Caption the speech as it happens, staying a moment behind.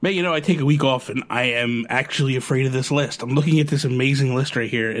Man, I take a week off and I am actually afraid of this list. I'm looking at this amazing list right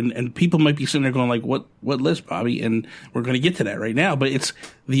here and people might be sitting there going like, what list, Bobby? And we're going to get to that right now, but it's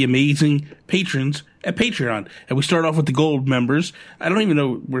the amazing patrons at Patreon. And we start off with the gold members. I don't even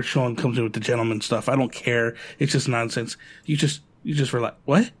know where Sean comes in with the gentleman stuff. I don't care. It's just nonsense. You just relax.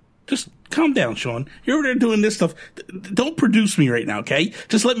 What? Just calm down, Sean. You're over there doing this stuff. Don't produce me right now, okay?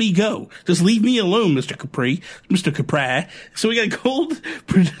 Just let me go. Just leave me alone, Mr. Capri. So we got gold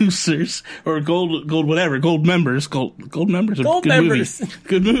producers, or gold members. Gold members. Gold members.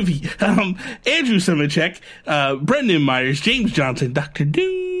 Good movie. Andrew Simacek, Brendan Myers, James Johnson, Dr.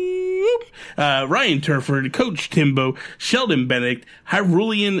 Doom, Ryan Turford, Coach Timbo, Sheldon Benedict,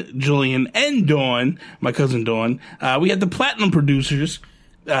 Hyrulean Julian, and Dawn, my cousin Dawn. We had the platinum producers,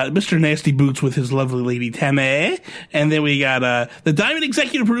 Mr. Nasty Boots with his lovely lady Tammy. And then we got the Diamond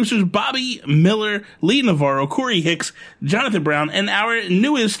executive producers Bobby Miller, Lee Navarro, Corey Hicks, Jonathan Brown, and our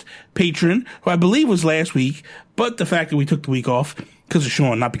newest patron, who I believe was last week, but the fact that we took the week off because of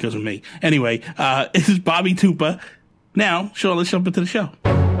Sean, not because of me. Anyway, is Bobby Tupa. Now, Sean, let's jump into the show.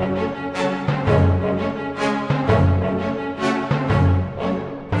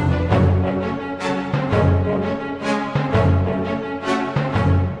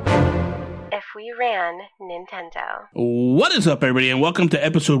 Ran Nintendo. What is up, everybody, and welcome to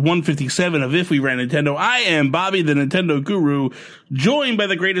episode 157 of If We Ran Nintendo. I am Bobby, the Nintendo Guru, joined by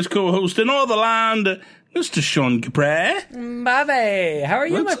the greatest co-host in all the land, Mr. Sean Capri. Bobby, how are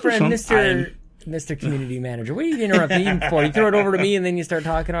you, my friend, Mr. Community Manager? What are you interrupting me for? You throw it over to me and then you start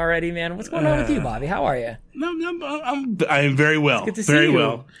talking already, man. What's going on with you, Bobby? How are you? I am very well. It's good to see very you.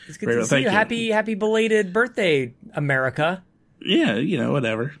 Well. It's good to see you. Happy belated birthday, America. Yeah,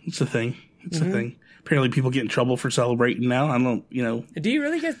 whatever. It's a thing. It's a thing. Apparently people get in trouble for celebrating now. I don't, Do you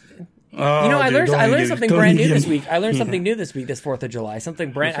really get... Oh, I learned something brand new this week. I learned something new this week, this 4th of July.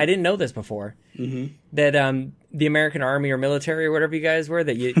 I didn't know this before. Mm-hmm. That the American Army or military or whatever you guys were,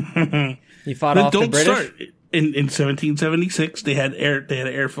 that you fought off the British. Start. In 1776, they had an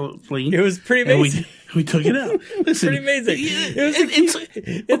air fleet. It was pretty amazing. We took it out. Listen, pretty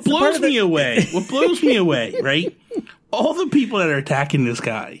amazing. What blows me away, right? All the people that are attacking this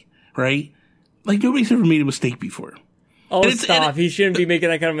guy, right? Like, nobody's ever made a mistake before. Oh, stop. He shouldn't be making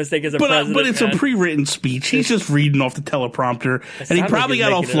that kind of mistake as a president. But it's a pre-written speech. He's just reading off the teleprompter. And he probably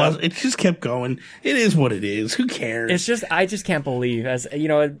got all flustered. It just kept going. It is what it is. Who cares? I just can't believe, as say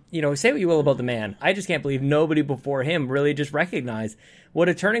what you will about the man. I just can't believe nobody before him really just recognized what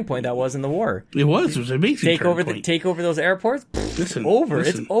a turning point that was in the war. It was an amazing Take over those airports? It's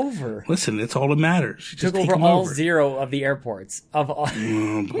over. Listen, it's all that matters. You took over all 0 of the airports. Oh,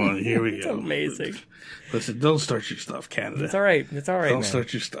 boy, here we go. It's amazing. Listen, don't start your stuff, Canada. It's all right. Don't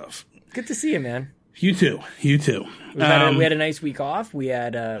start your stuff. Good to see you, man. You too. We had a nice week off. We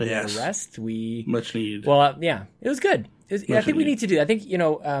had a rest. Much needed. Well, it was good. I think we need to do. I think I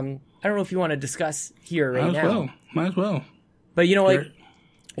don't know if you want to discuss here right now. Might as well. But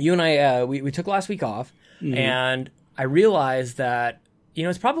you and I, we took last week off, and I realized that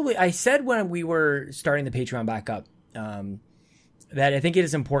it's probably. I said when we were starting the Patreon back up, that I think it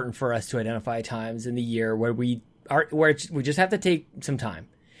is important for us to identify times in the year where we just have to take some time.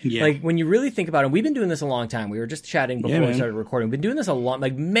 Yeah. Like, when you really think about it, we've been doing this a long time. We were just chatting before we started recording. We've been doing this a long,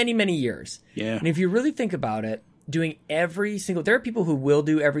 many, many years. Yeah. And if you really think about it, doing there are people who will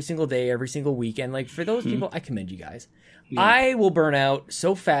do every single day, every single week. And for those people, I commend you guys. Yeah. I will burn out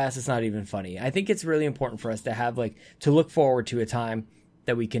so fast, it's not even funny. I think it's really important for us to have, to look forward to a time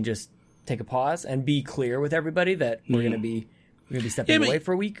that we can just take a pause and be clear with everybody that we're going to be stepping away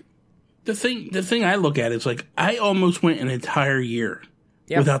for a week. The thing I look at is I almost went an entire year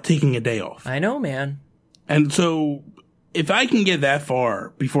without taking a day off. I know, man. And so if I can get that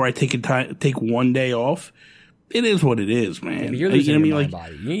far before I take one day off, it is what it is, man. Yeah, but you're losing your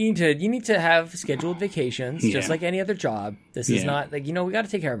body. You need to have scheduled vacations, just like any other job. This is not we got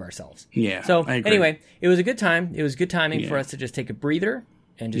to take care of ourselves. Yeah. So anyway, it was a good time. It was good timing for us to just take a breather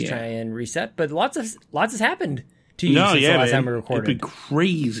and just try and reset. But lots has happened to you since the last time we recorded. It's been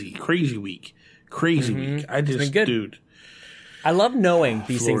crazy week. Week. I just, dude. I love knowing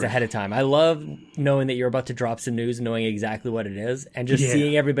these things ahead of time. I love knowing that you're about to drop some news, knowing exactly what it is, and just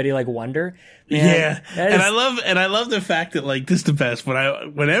seeing everybody wonder. Man, and I love the fact that this is the best.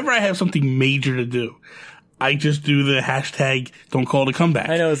 Whenever I have something major to do, I just do the hashtag don't call it a comeback.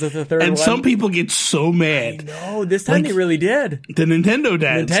 I know, is this the third one? And some people get so mad. I know, this time they really did. The Nintendo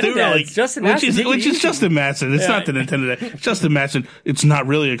dads. Justin Masson. Which is Justin Masson. It's not the Nintendo dad. It's Justin Masson. It's not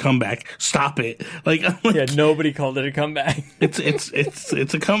really a comeback. Stop it. Nobody called it a comeback. It's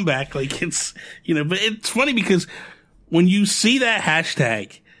a comeback. But it's funny because when you see that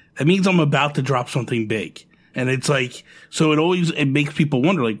hashtag, That means I'm about to drop something big. And it's like, so it makes people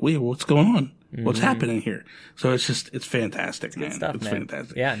wonder, like, wait, what's going on? What's happening here? So it's fantastic, man. It's man.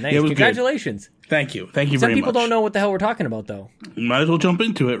 Fantastic. Yeah, nice. It was Congratulations. Good. Thank you very much. Some people don't know what the hell we're talking about, though. Might as well jump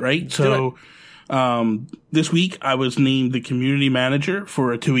into it, right? This week I was named the community manager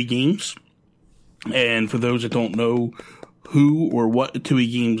for Atui Games. And for those that don't know who or what Atui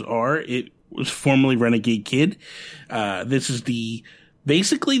Games are, it was formerly Renegade Kid. This is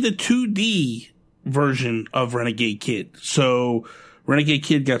basically the 2D version of Renegade Kid. So Renegade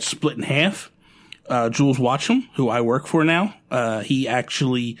Kid got split in half. Jules Watcham, who I work for now, he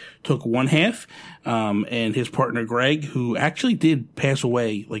actually took one half, and his partner Greg, who actually did pass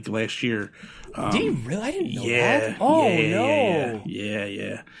away like last year. Did he really? I didn't know that. Oh, no.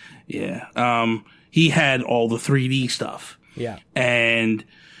 Yeah. He had all the 3D stuff. Yeah. And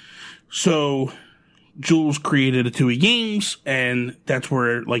so Jules created Atui Games, and that's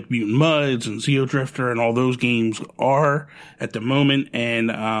where like Mutant Mudds and Zeo Drifter and all those games are at the moment.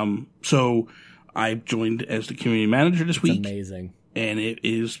 And so I joined as the community manager this week. Amazing. And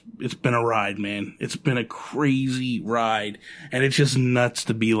it's been a ride, man. It's been a crazy ride. And it's just nuts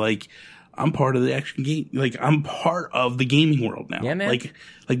to be like, I'm part of the action game. Like, I'm part of the gaming world now. Yeah, man. Like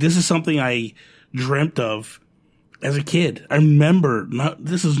this is something I dreamt of as a kid. I remember,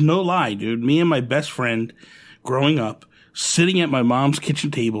 this is no lie, dude. Me and my best friend growing up, sitting at my mom's kitchen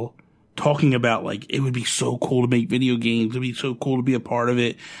table, talking about like, it would be so cool to make video games. It'd be so cool to be a part of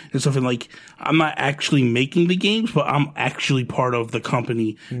it and stuff. And like, I'm not actually making the games, but I'm actually part of the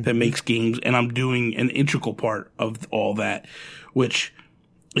company that makes games, and I'm doing an integral part of all that, which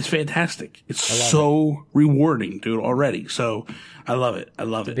is fantastic. It's so rewarding, dude, already. So I love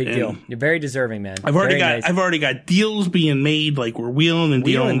it. Big deal. You're very deserving, man. I've already got deals being made. Like, we're wheeling and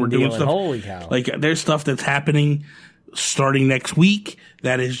dealing. We're doing stuff. Holy cow. Like, there's stuff that's happening starting next week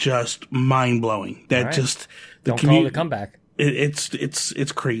that is just mind blowing. That just don't call it a comeback. It's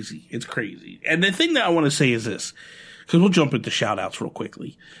crazy. It's crazy. And the thing that I want to say is this, because we'll jump into shout outs real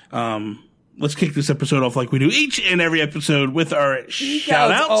quickly. Let's kick this episode off like we do each and every episode with our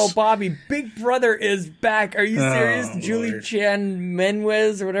shout outs. Oh, Bobby, Big Brother is back. Are you serious? Julie Lord. Chan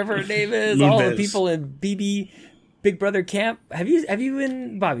Menwez or whatever her name is. All the people in BB Big Brother camp. Have you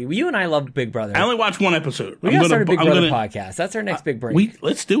been, Bobby? You and I love Big Brother. I only watched one episode. We gotta start a Big Brother podcast. That's our next big break.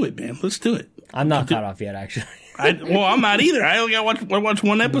 Let's do it, man. Let's do it. I'm not caught off yet, actually. I'm not either. I only got to watch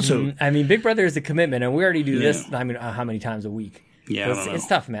one episode. I mean, Big Brother is a commitment, and we already do this. I mean, how many times a week? Yeah, it's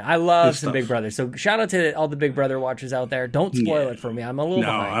tough, man. I love some Big Brother. So shout out to all the Big Brother watchers out there. Don't spoil it for me. I'm a little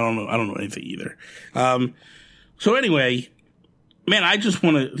behind. I don't know anything either. So anyway, man, I just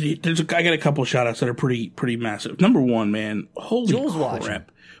want to. I got a couple shout outs that are pretty massive. Number one, man, holy Jules crap! Watching.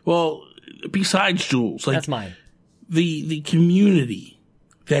 Well, besides Jules, like that's mine. The community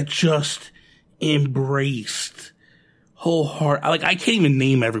that just embraced wholehearted. Like, I can't even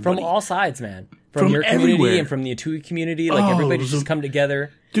name everybody from all sides, man. From your everywhere. community and from the Atui community, like everybody just come together.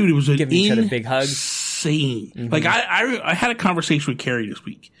 Dude, it was giving each other big hugs. Insane. Like I had a conversation with Carrie this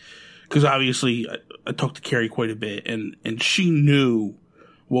week because obviously I talked to Carrie quite a bit, and she knew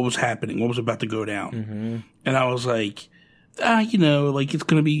what was happening, what was about to go down, and I was like, like it's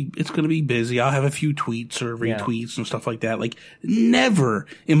gonna be busy. I'll have a few tweets or retweets and stuff like that. Like, never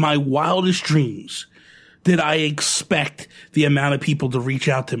in my wildest dreams did I expect the amount of people to reach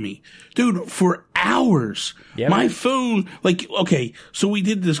out to me. Dude, for hours. Yeah, my phone, like, okay, so we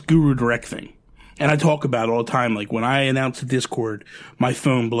did this Guru Direct thing. And I talk about it all the time. Like, when I announce the Discord, my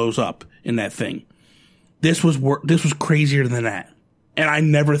phone blows up in that thing. This was crazier than that. And I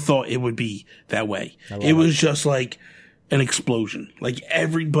never thought it would be that way. It was just like an explosion. Like,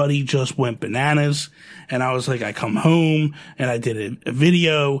 everybody just went bananas. And I was like, I come home and I did a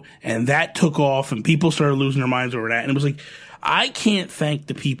video, and that took off, and people started losing their minds over that. And it was like, I can't thank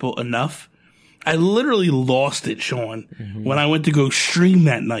the people enough. I literally lost it, Sean, when I went to go stream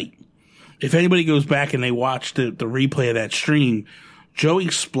that night. If anybody goes back and they watch the replay of that stream, Joey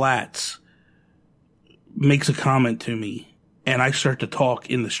Splats makes a comment to me, and I start to talk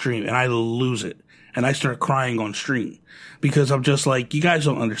in the stream, and I lose it. And I start crying on stream because I'm just like, you guys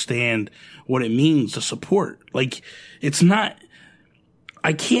don't understand what it means to support. Like, it's not,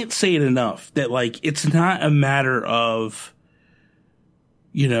 I can't say it enough that, like, it's not a matter of,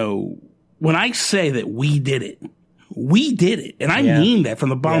 when I say that we did it. And I mean that from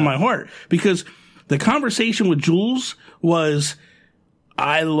the bottom of my heart, because the conversation with Jules was,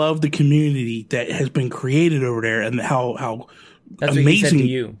 I love the community that has been created over there, and how that's amazing. What he said to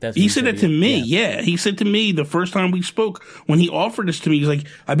you. He said it to me. Yeah. He said to me the first time we spoke, when he offered this to me, he's like,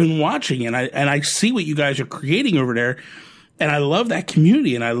 I've been watching, and I see what you guys are creating over there. And I love that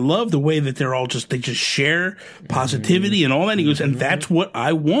community, and I love the way that they just share positivity and all that. And he goes, and that's what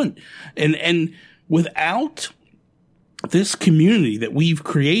I want. And without this community that we've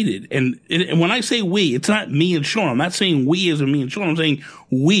created, and when I say we, it's not me and Sean. I'm not saying we as in me and Sean. I'm saying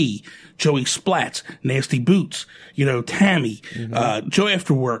we, Joey Splats, Nasty Boots, Tammy, Joe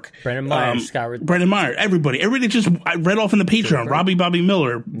After Work, Brendan Myers, Brendan Myers, everybody just I read off in the Patreon, Robbie Bobby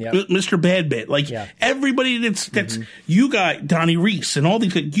Miller, Mr. Bad Bit, everybody that's you guys, Donnie Reese, and all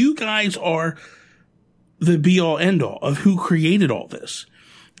these, you guys are the be all end all of who created all this.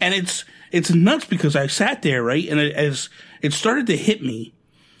 And it's nuts because I sat there, right? And as it started to hit me,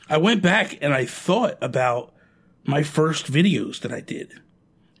 I went back and I thought about my first videos that I did.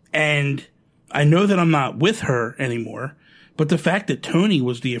 And I know that I'm not with her anymore, but the fact that Tony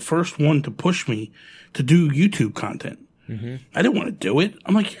was the first one to push me to do YouTube content, I didn't want to do it.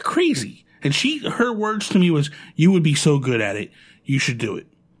 I'm like, you're crazy. And her words to me was, you would be so good at it. You should do it.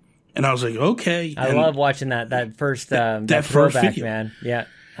 And I was like, okay. I love watching that first, that first throwback, video. man. Yeah.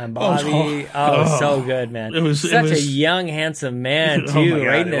 And Bobby, so good, man. It was a young, handsome man too,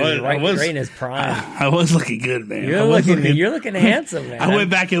 right in his prime. I was looking good, man. You're looking handsome, man. I went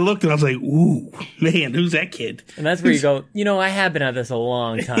back and looked, and I was like, "Ooh, man, who's that kid?" And that's where you go. I have been at this a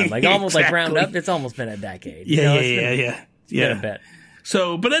long time, like almost like round up. It's almost been a decade. Yeah. It's been a bit.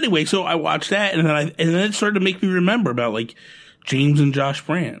 So, but anyway, I watched that, and then it started to make me remember about like James and Josh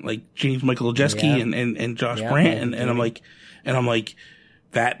Brandt, like James Michael Olszewski and Josh Brandt, and I'm like.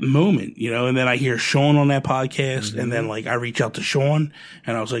 That moment, and then I hear Sean on that podcast, and then I reach out to Sean,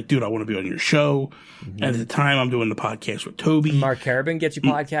 and I was like, dude, I want to be on your show. And at the time, I'm doing the podcast with Toby. Mark Carabin gets you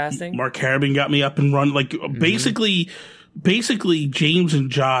podcasting. Mark Carabin got me up and run. Basically, James and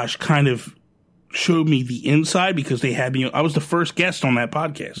Josh kind of showed me the inside because they had me. I was the first guest on that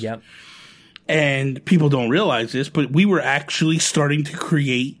podcast. Yep. And people don't realize this, but we were actually starting to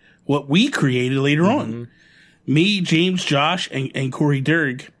create what we created later on. Me, James, Josh, and Corey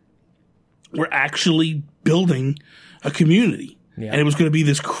Derg were actually building a community. Yeah. And it was going to be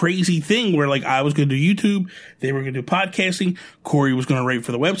this crazy thing where I was going to do YouTube, they were going to do podcasting, Corey was going to write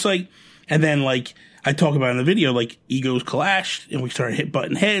for the website. And then I talk about in the video, egos clashed and we started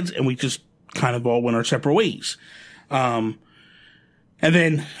butting heads and we just kind of all went our separate ways. And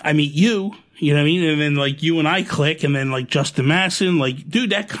then I meet you. You know what I mean? And then you and I click, and then Justin Masson, dude,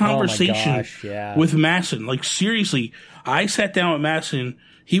 that conversation with Masson, seriously, I sat down with Masson.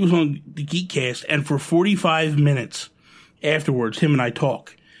 He was on the Geekcast, and for 45 minutes afterwards, him and I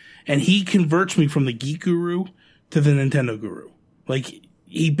talk, and he converts me from the Geek Guru to the Nintendo Guru.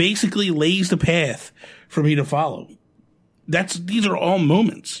 He basically lays the path for me to follow. These are all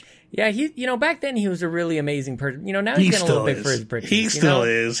moments. Yeah, back then he was a really amazing person. Now he's getting a little big for his britches. He still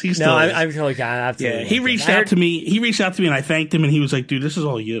is. He still is. I'm totally absolutely. Yeah, he reached out to me. He reached out to me, and I thanked him, and he was like, "Dude, this is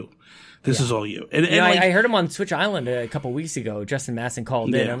all you. This is all you." And I heard him on Switch Island a couple weeks ago. Justin Masson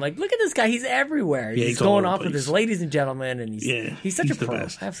called in. I'm like, "Look at this guy. He's everywhere. He's going off with his ladies and gentlemen, and he's such a pro. I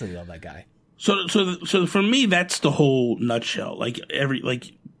absolutely love that guy." So for me, that's the whole nutshell.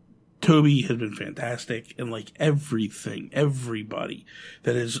 Toby has been fantastic, and everybody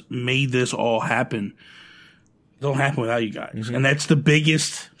that has made this all happen, don't happen without you guys. And that's the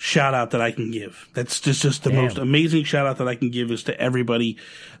biggest shout out that I can give. That's just the most amazing shout out that I can give is to everybody,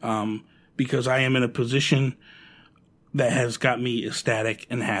 because I am in a position that has got me ecstatic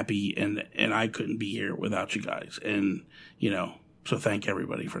and happy, and I couldn't be here without you guys. And, so thank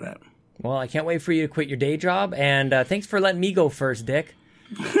everybody for that. Well, I can't wait for you to quit your day job, and thanks for letting me go first, Dick.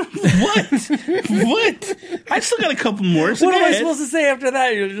 What? I still got a couple more. So what am I supposed to say after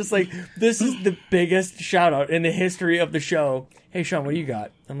that? You're just like, this is the biggest shout out in the history of the show. Hey, Sean, what do you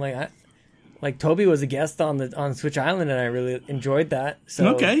got? I'm like, Toby was a guest on Switch Island, and I really enjoyed that.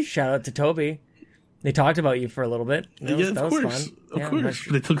 So shout out to Toby. They talked about you for a little bit. That was fun. Of course.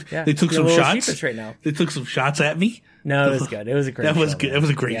 They took some shots. Right now. They took some shots at me. No, it was good. It was a great show. That was good. It was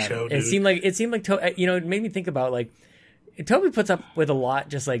a great show, dude. It seemed like it made me think about Toby puts up with a lot,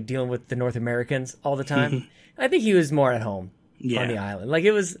 just dealing with the North Americans all the time. I think he was more at home on the island.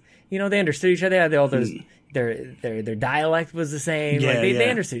 It was, they understood each other. They all their dialect was the same. They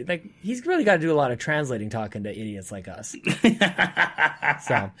understood. He's really got to do a lot of translating, talking to idiots like us.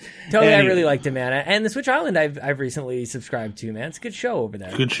 So, Toby, I really liked him, man. And the Switch Island, I've recently subscribed to, man. It's a good show over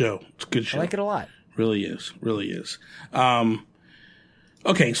there. Good show. It's a good show. I like it a lot. Really is.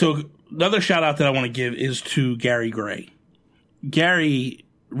 Okay, so another shout out that I want to give is to Gary Gray. Gary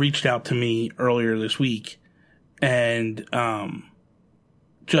reached out to me earlier this week and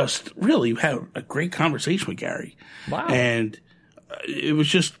just really had a great conversation with Gary. Wow. And it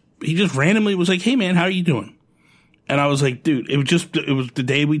was he just randomly was like, "Hey man, how are you doing?" And I was like, dude, it was the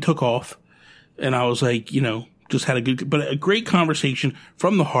day we took off. And I was like, just had a great conversation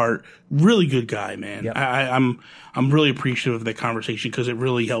from the heart. Really good guy, man. Yep. I'm really appreciative of that conversation because it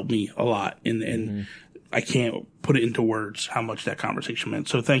really helped me a lot. And I can't put it into words how much that conversation meant.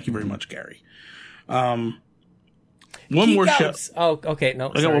 So thank you very much, Gary. One more shout. Oh, okay.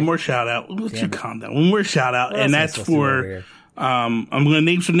 No, I got one more shout out. Let you calm down. One more shout out, and that's for. I'm going to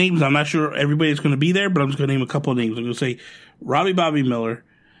name some names. I'm not sure everybody's going to be there, but I'm just going to name a couple of names. I'm going to say Robbie Bobby Miller,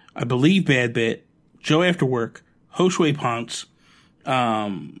 I believe Bad Bit, Joe After Work, Josue Ponce.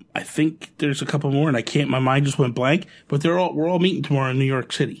 I think there's a couple more, and my mind just went blank. But we're all meeting tomorrow in New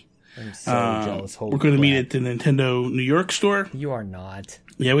York City. I'm so jealous. We're going to meet at the Nintendo New York store. You are not.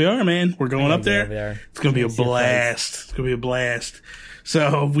 Yeah, we are, man. We're going up there. It's going to be a blast. It's going to be a blast.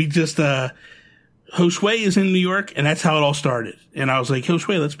 So we just, Josue is in New York, and that's how it all started. And I was like,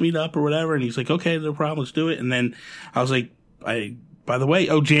 Josue, let's meet up or whatever. And he's like, okay, no problem. Let's do it. And then I was like, by the way,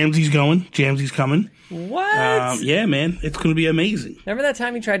 Jamsy's going. Jamsy's coming. What? Yeah, man. It's going to be amazing. Remember that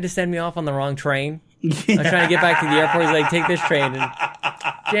time he tried to send me off on the wrong train? Yeah. I was trying to get back to the airport. He's like, take this train. And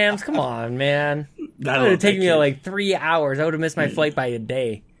Jams, come on, man. That would have taken me like 3 hours. I would have missed my flight by a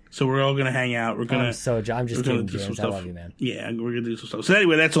day. So we're all going to hang out. I'm just kidding, James. I love you, man. Yeah, we're going to do some stuff. So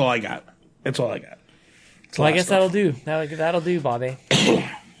anyway, that's all I got. Well, I guess that'll do. That'll do, Bobby.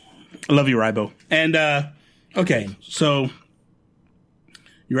 I love you, Rybo. And, okay, so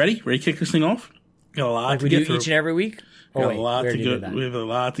you ready? Ready to kick this thing off? Got a lot to get through. Each and every week? We have a lot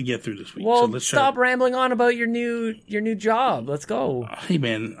to get through this week. Well, so let's stop rambling on about your new job. Let's go. Hey,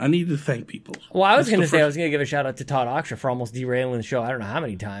 man, I need to thank people. Well, I was going to give a shout out to Todd Oxtra for almost derailing the show. I don't know how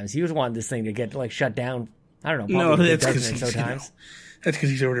many times. He was wanting this thing to get shut down. I don't know. Probably that's because times. That's because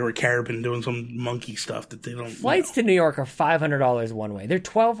he's over there with Caribbean doing some monkey stuff that they don't. Flights to New York are $500 one way. They're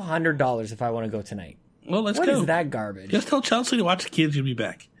 $1,200 if I want to go tonight. Well, let's go. What is that garbage? Just tell Chelsea to watch the kids. You'll be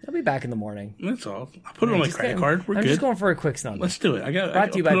back. I'll be back in the morning. That's all. I'll put it on my credit card. We're good. I'm just going for a quick snuggle. Let's do it.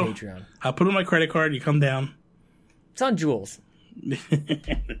 Brought to you by Patreon. I'll put it on my credit card. You come down. It's on Jules.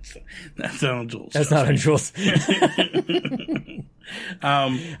 That's not on Jules. That's not on Jules.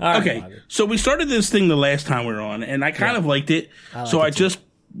 Okay, so we started this thing the last time we were on, and I kind of liked it.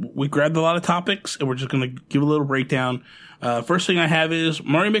 We grabbed a lot of topics, and we're just going to give a little breakdown. First thing I have is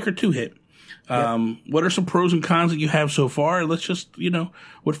Mario Maker 2 hit. What are some pros and cons that you have so far? Let's just,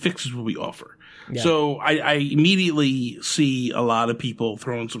 what fixes will we offer? Yeah. So I immediately see a lot of people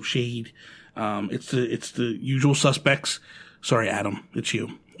throwing some shade. It's the usual suspects. Sorry, Adam, it's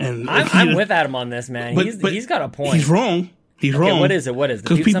you. And I'm with Adam on this, man. He's got a point. He's wrong. He's wrong. What is it?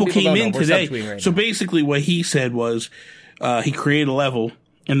 Because people came in today. So basically what he said was he created a level,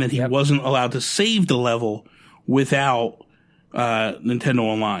 and then he wasn't allowed to save the level without Nintendo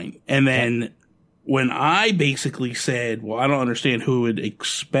Online. And then when I basically said, well, I don't understand who would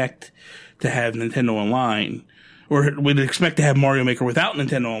expect to have Nintendo Online or would expect to have Mario Maker without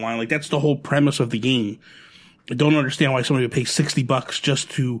Nintendo Online. Like, that's the whole premise of the game. I don't understand why somebody would pay $60 just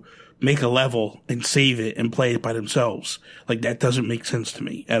to make a level and save it and play it by themselves. Like, that doesn't make sense to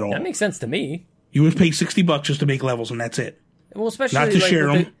me at all. That makes sense to me. You would pay $60 just to make levels and that's it. Well, especially not to share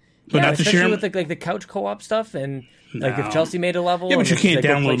them. But not to share them with the couch co-op stuff, and if Chelsea made a level, but you can't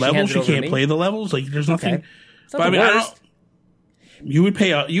download levels. You can't play the levels. Like, there's nothing. Okay. But I mean, you would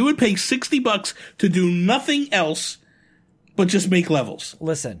pay $60 to do nothing else but just make levels.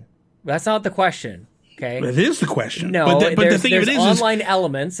 Listen, that's not the question. Okay, that is the question. No, but the thing of it is, online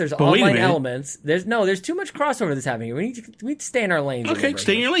elements. There's online elements. There's too much crossover that's happening here. We need to stay in our lanes. Okay,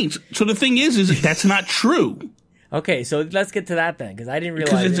 stay in your lanes. So the thing is that's not true. Okay, so let's get to that then, because I didn't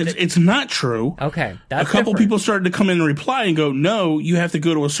realize it's not true. Okay, that's a couple people started to come in and reply and go, "No, you have to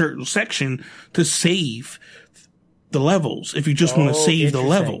go to a certain section to save the levels if you just want to save the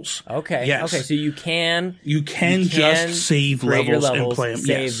levels." Okay, yes. Okay, so you can just save levels and play them.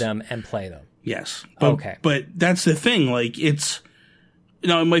 Save them and play them. Yes. But that's the thing. Like, it's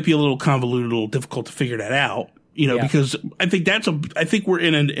it might be a little convoluted, a little difficult to figure that out. Because I think we're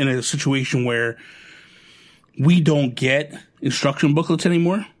in a situation where we don't get instruction booklets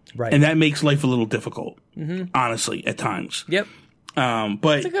anymore. Right. And that makes life a little difficult, honestly, at times. Yep. But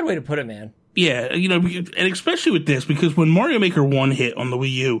that's a good way to put it, man. Yeah, and especially with this, because when Mario Maker 1 hit on the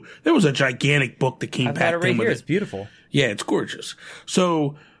Wii U, there was a gigantic book that came back in with it. It's beautiful. Yeah, it's gorgeous.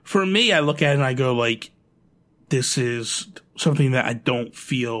 So for me, I look at it and I go, like, this is something that I don't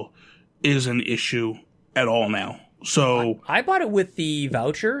feel is an issue at all now. So I bought it with the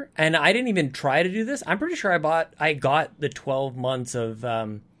voucher, and I didn't even try to do this. I'm pretty sure I got the 12 months of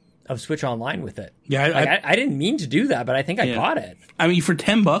Switch Online with it. Yeah, I didn't mean to do that, but I think I got it. I mean, for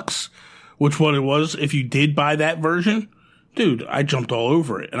 $10, which one it was, if you did buy that version, dude, I jumped all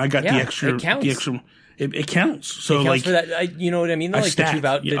over it, and I got the extra. It counts. It counts. So it counts like, for that. You know what I mean? Though? Like stacked.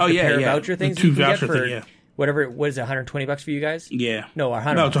 the pair of voucher things. The two you can voucher get for thing. Yeah. Whatever. What is it? $120 for you guys? Yeah. No,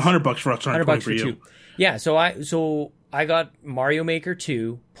 $100. No, it's $100 for us. $100 for you. two. Yeah. So I got Mario Maker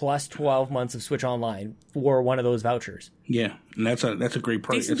 2 plus 12 months of Switch Online for one of those vouchers. Yeah, and that's a great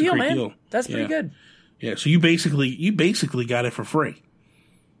price. Decent That's deal, a great man. deal. That's pretty good. Yeah. So you basically got it for free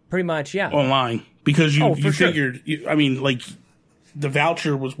Pretty much. Yeah. online because you sure. figured. Like the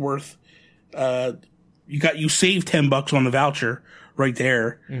voucher was worth. You saved $10 on the voucher right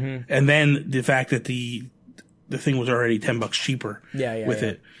there, and then the fact that the thing was already $10 cheaper. With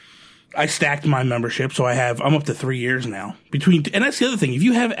it. I stacked my membership, so I'm up to 3 years now. And that's the other thing. If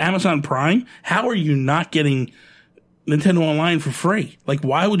you have Amazon Prime, how are you not getting Nintendo Online for free? Like,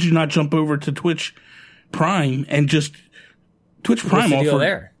 why would you not jump over to Twitch Prime and just Twitch Prime What's the deal offer?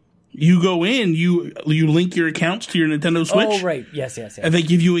 there? You go in, you link your accounts to your Nintendo Switch. Oh, right. Yes. And they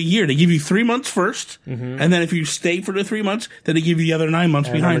give you a year. They give you 3 months first, and then if you stay for the 3 months, then they give you the other 9 months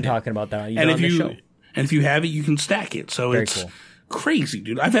behind it. Talking about that. And if you have it, you can stack it. So Very it's cool. Crazy,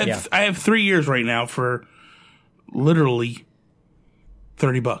 dude. I have 3 years right now for literally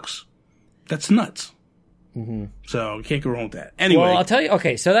 $30. That's nuts. So you can't go wrong with that. Anyway, well, I'll tell you.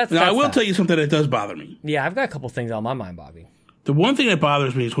 Okay, so that's. Now, I will that. tell you something that does bother me. Yeah, I've got a couple things on my mind, Bobby. The one thing that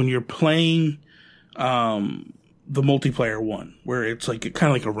bothers me is when you're playing the multiplayer one, where it's like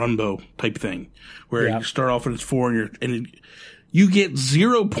kind of like a Rumbo type thing, where you start off and it's 4 and you get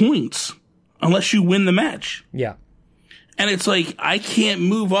 0 points unless you win the match. Yeah. And it's like, I can't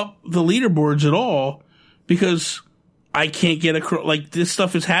move up the leaderboards at all because I can't get like this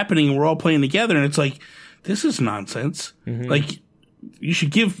stuff is happening and we're all playing together. And it's like, this is nonsense. Like you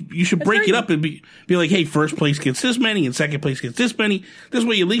should break it up and be like, hey, first place gets this many and second place gets this many. This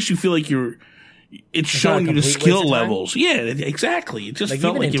way, at least you feel like it's showing you the skill levels. Yeah, exactly. It just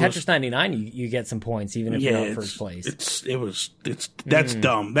felt even like in Tetris 99, you get some points even if you're not first place. That's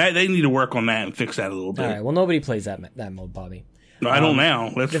dumb. They need to work on that and fix that a little bit. All right. Well, nobody plays that mode, Bobby. No, I don't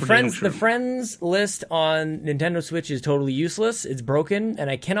now. That's the friends list on Nintendo Switch is totally useless. It's broken, and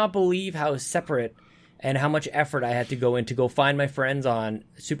I cannot believe how separate and how much effort I had to go in to go find my friends on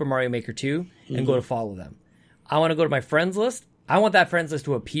Super Mario Maker 2 and go to follow them. I want to go to my friends list. I want that friends list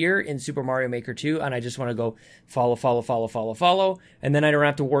to appear in Super Mario Maker 2, and I just want to go follow, and then I don't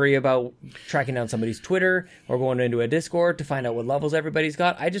have to worry about tracking down somebody's Twitter or going into a Discord to find out what levels everybody's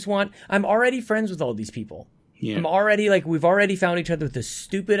got. I'm already friends with all these people. Yeah. We've already found each other with the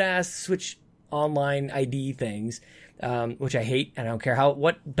stupid-ass Switch Online ID things, which I hate, and I don't care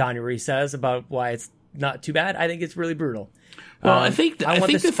what Donnery says about why it's not too bad. I think it's really brutal. Well, I think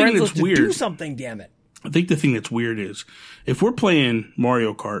the thing that's weird. Do something, damn it. I think the thing that's weird is if we're playing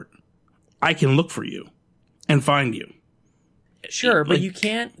Mario Kart, I can look for you and find you. Sure, but you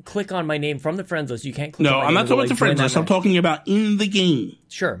can't click on my name from the friends list. You can't click on my name. No, I'm not talking about the friends list. I'm talking about in the game.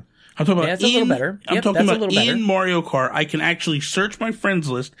 Sure. I'm talking about that's a little better. I'm talking about in Mario Kart. I can actually search my friends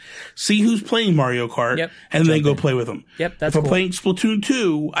list, see who's playing Mario Kart, and then go play with them. Yep, that's cool. If I'm playing Splatoon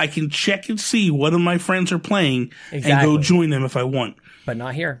 2, I can check and see what of my friends are playing and go join them if I want. But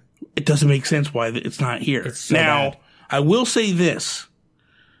not here. It doesn't make sense why it's not here. It's so now, bad. I will say this.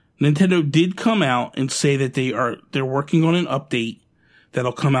 Nintendo did come out and say that they're working on an update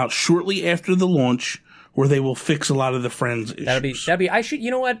that'll come out shortly after the launch where they will fix a lot of the friends issues.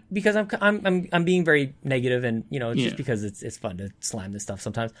 You know what? Because I'm being very negative and, just because it's fun to slam this stuff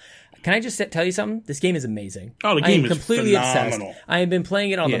sometimes. Can I just tell you something? This game is amazing. Oh, the game is completely phenomenal. Obsessed. I have been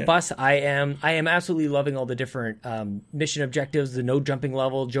playing it on the bus. I am absolutely loving all the different mission objectives, the no jumping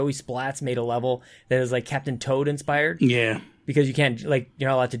level. Joey Splats made a level that is like Captain Toad inspired. Yeah. Because you can't, you're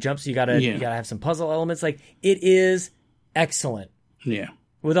not allowed to jump, so you gotta have some puzzle elements. Like, it is excellent. Yeah.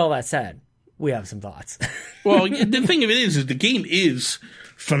 With all that said, we have some thoughts. Well, the thing of it is the game is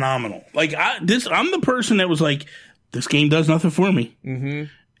phenomenal. Like, I'm the person that was like, this game does nothing for me. Mm-hmm.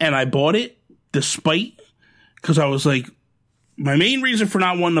 And I bought it because I was like, my main reason for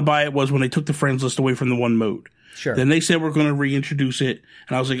not wanting to buy it was when they took the friends list away from the one mode. Sure. Then they said we're going to reintroduce it.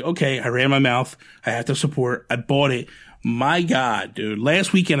 And I was like, okay, I ran my mouth. I have to support. I bought it. My God, dude.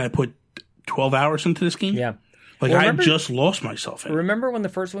 Last weekend I put 12 hours into this game. Yeah. I just lost myself in it. Remember when the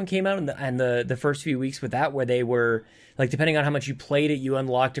first one came out and the first few weeks with that where they were, depending on how much you played it, you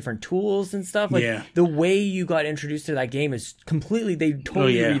unlocked different tools and stuff? The way you got introduced to that game is completely, they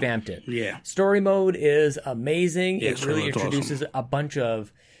totally revamped it. Yeah. Story mode is amazing. Yeah, it really introduces a bunch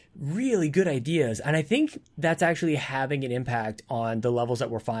of really good ideas. And I think that's actually having an impact on the levels that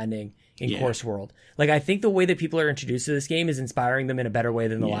we're finding in Course World. Like, I think the way that people are introduced to this game is inspiring them in a better way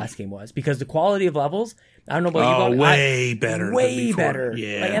than the last game was, because the quality of levels, I don't know about you, but way better. Way better.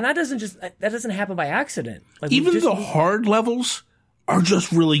 Yeah. Like, and that doesn't happen by accident. Like, even the hard levels are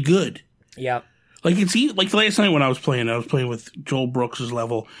just really good. Yeah. Like, it's like last night when I was playing with Joel Brooks's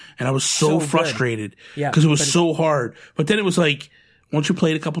level, and I was so frustrated because it was so hard. But then it was like, once you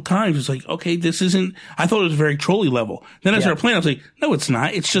play it a couple times, it's like, okay, this isn't, I thought it was a very trolly level. Then I started playing, I was like, no, it's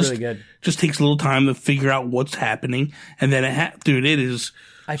not. It's just, really good. Just takes a little time to figure out what's happening. And then dude, it is.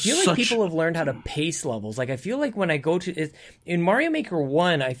 I feel like people have learned how to pace levels. Like, I feel like when I go to it, in Mario Maker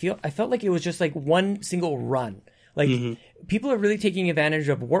 1, I felt like it was just like one single run. Like, people are really taking advantage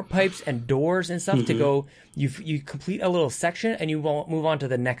of warp pipes and doors and stuff to go, you complete a little section and you won't move on to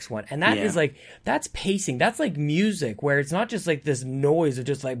the next one. And that is like, that's pacing. That's like music, where it's not just like this noise of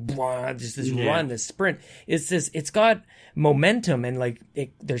just like, blah, just this run, this sprint. It's got momentum, and like,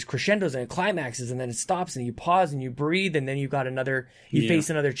 there's crescendos and climaxes, and then it stops and you pause and you breathe, and then you face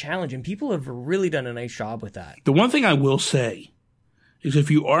another challenge. And people have really done a nice job with that. The one thing I will say is, if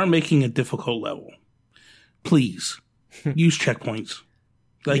you are making a difficult level, please use checkpoints.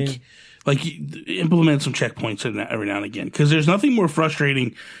 Like implement some checkpoints every now and again, because there's nothing more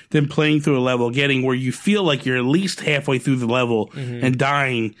frustrating than playing through a level, getting where you feel like you're at least halfway through the level and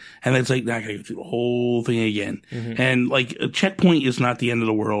dying, and it's like, now I gotta go through the whole thing again. And like, a checkpoint is not the end of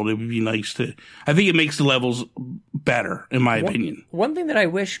the world. It would be nice to. I think it makes the levels better, in my opinion. One thing that I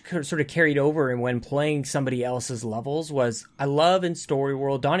wish sort of carried over and when playing somebody else's levels was, I love in Story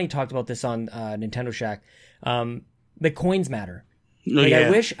World. Donnie talked about this on Nintendo Shack. The coins matter. I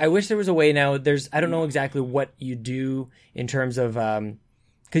wish there was a way now. I don't know exactly what you do in terms of,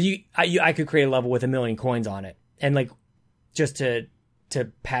 cause I could create a level with 1 million coins on it, and like, just to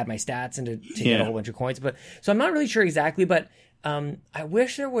pad my stats and to get a whole bunch of coins. But, so I'm not really sure exactly, but, I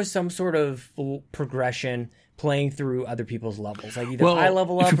wish there was some sort of progression playing through other people's levels. Like, either I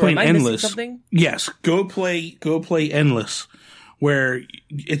level up, or am I missing something? Yes. Go play Endless, where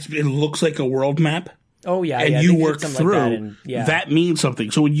it looks like a world map. Oh, yeah. And you work through. Like that means something.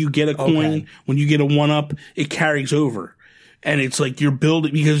 So when you get a coin, when you get a 1-up, it carries over. And it's like you're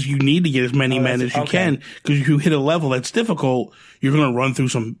building, because you need to get as many men as you can. Because if you hit a level that's difficult, you're going to run through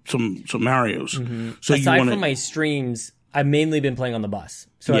some Marios. So aside from my streams, I've mainly been playing on the bus.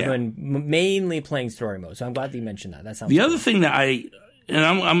 So I've been mainly playing story mode. So I'm glad that you mentioned that. That sounds the other thing that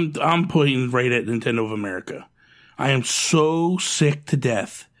I'm putting right at Nintendo of America. I am so sick to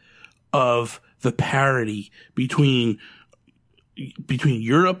death of the parity between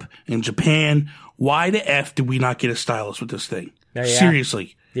Europe and Japan. Why the F did we not get a stylus with this thing?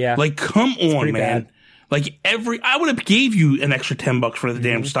 Seriously. Yeah. Like, come on, man. Bad. Like, I would have gave you an extra $10 for the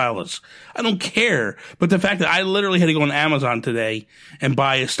damn stylus. I don't care. But the fact that I literally had to go on Amazon today and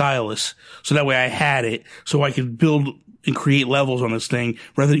buy a stylus, so that way I had it, so I could build and create levels on this thing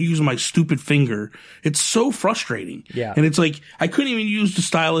rather than using my stupid finger. It's so frustrating. Yeah. And it's like, I couldn't even use the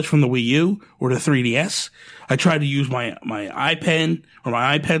stylus from the Wii U or the 3DS. I tried to use my iPen or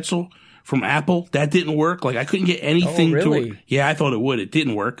my iPencil from Apple. That didn't work. Like, I couldn't get anything to work. Yeah, I thought it would. It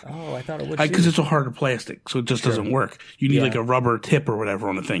didn't work. Oh, I thought it would because it's a harder plastic, so it just doesn't work. You need like a rubber tip or whatever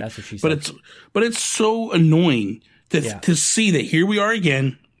on the thing. That's what she said. But it's so annoying to see that here we are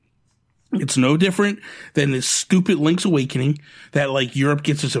again. It's no different than this stupid Link's Awakening that, like, Europe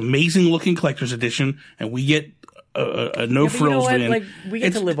gets this amazing looking collector's edition and we get a no frills win. Like, we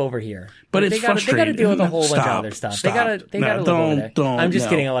get to live over here, but like, it's frustrating. They got to deal with a whole bunch of other stuff. They got to live over there. I'm just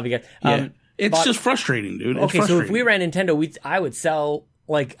kidding. I love you guys. It's just frustrating, dude. Okay, so if we ran Nintendo, I would sell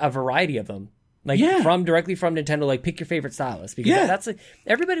like a variety of them. Like, directly from Nintendo, like, pick your favorite stylus. Because that's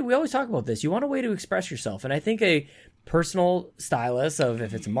everybody, we always talk about this. You want a way to express yourself. And I think a personal stylus of,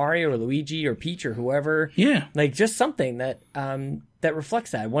 if it's Mario or Luigi or Peach or whoever, like, just something that that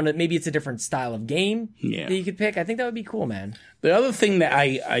reflects that. Maybe it's a different style of game that you could pick. I think that would be cool, man. The other thing that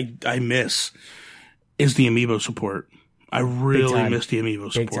I miss is the amiibo support. I really miss the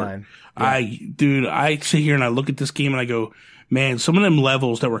amiibo support. Big time. Yeah. I sit here and I look at this game and I go, man, some of them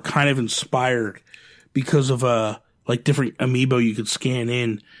levels that were kind of inspired because of like different amiibo you could scan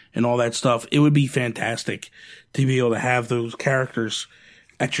in and all that stuff. It would be fantastic to be able to have those characters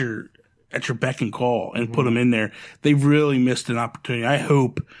at your beck and call and put them in there. They really missed an opportunity. I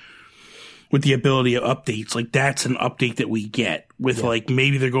hope with the ability of updates, like, that's an update that we get with like,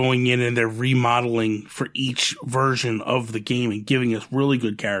 maybe they're going in and they're remodeling for each version of the game and giving us really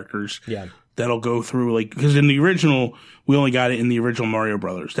good characters. Yeah. That'll go through, like, because in the original we only got it in the original Mario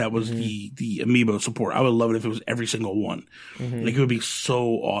Brothers. That was the amiibo support. I would love it if it was every single one. Like, it would be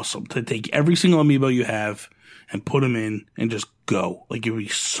so awesome to take every single amiibo you have and put them in and just go. Like, it would be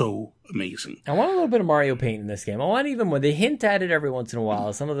so amazing. I want a little bit of Mario paint in this game. I want even when they hint at it every once in a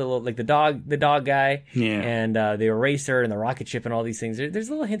while. Some of the little, like the dog guy, and the eraser and the rocket ship and all these things. There's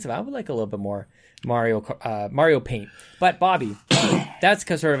little hints of. I would like a little bit more Mario paint. But Bobby, that's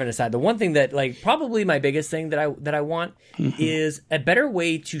sort of an aside. The one thing that, like, probably my biggest thing that I want is a better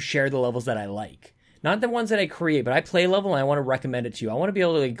way to share the levels that I like. Not the ones that I create, but I play a level and I want to recommend it to you. I want to be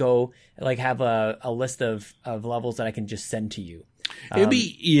able to go have a list of levels that I can just send to you.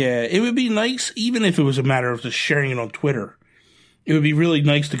 It would be nice even if it was a matter of just sharing it on Twitter. It would be really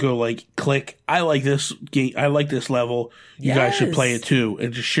nice to go click, I like this game, I like this level, you guys should play it too,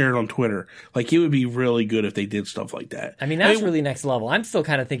 and just share it on Twitter. Like, it would be really good if they did stuff like that. I mean, that's really next level. I'm still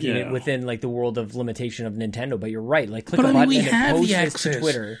kind of thinking it within the world of limitation of Nintendo, but you're right. Like, click a button and it posts to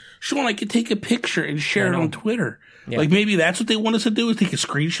Twitter. Sean, I could take a picture and share it on Twitter. Yeah. Like, maybe that's what they want us to do, is take a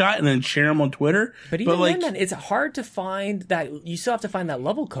screenshot and then share them on Twitter. But even then, man, it's hard to find that. You still have to find that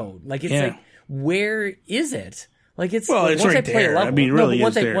level code. Like, it's where is it? Like, it's it's right there. I mean, really,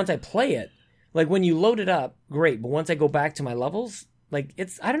 once I play it, like, when you load it up, great. But once I go back to my levels, like,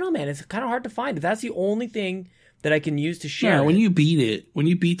 I don't know, man. It's kind of hard to find. If that's the only thing that I can use to share. Yeah, when you beat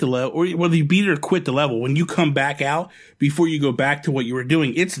the level, or whether you beat it or quit the level, when you come back out before you go back to what you were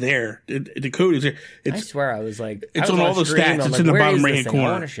doing, it's there. The code is there. I swear, I was like, it's on all the stats. It's in the bottom right hand corner.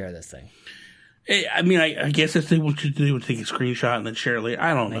 I want to share this thing. I mean, I guess if they want you to do, take a screenshot and then share it later.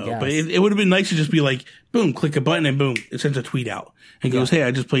 I don't know. But it would have been nice to just be like, boom, click a button and boom, it sends a tweet out and goes, hey,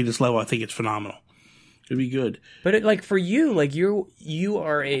 I just played this level. I think it's phenomenal. It'd be good. But for you, like, you're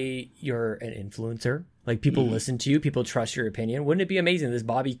an influencer. Like, people listen to you. People trust your opinion. Wouldn't it be amazing, this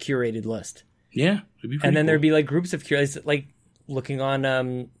Bobby curated list? Yeah. It'd be and then there'd be, like, groups of curated, like, looking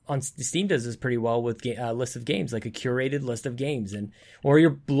on Steam does this pretty well with lists of games, like a curated list of games, or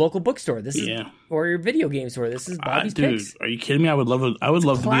your local bookstore. Or your video game store. This is Bobby's picks. Are you kidding me? I would love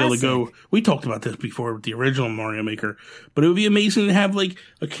to be able to go. We talked about this before with the original Mario Maker, but it would be amazing to have like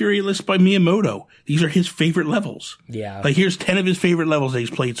a curated list by Miyamoto. These are his favorite levels. Yeah, like here's 10 of his favorite levels that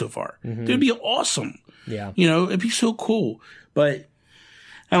he's played so far. It'd be awesome. Yeah, it'd be so cool, but.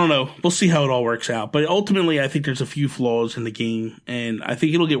 I don't know. We'll see how it all works out. But ultimately, I think there's a few flaws in the game, and I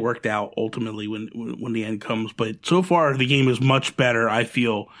think it'll get worked out ultimately when the end comes. But so far, the game is much better, I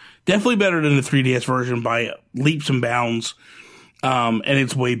feel. Definitely better than the 3DS version by leaps and bounds. And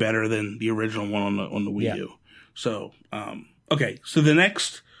it's way better than the original one on the Wii U. So, okay. So the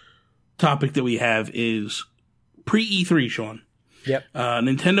next topic that we have is pre-E3, Sean. Yep.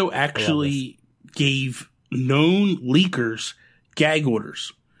 Nintendo actually gave known leakers gag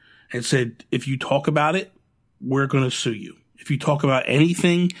orders. And said, if you talk about it, we're going to sue you. If you talk about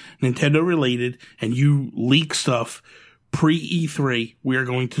anything Nintendo related and you leak stuff pre-E3, we are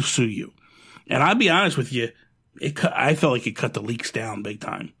going to sue you. And I'll be honest with you, I felt like it cut the leaks down big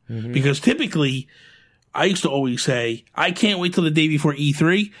time. Because typically, I used to always say, I can't wait till the day before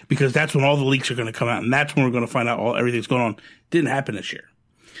E3 because that's when all the leaks are going to come out and that's when we're going to find out everything's going on. Didn't happen this year.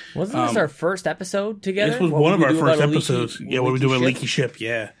 Wasn't this our first episode together? This was one of our first episodes. What we do with Leaky Ship.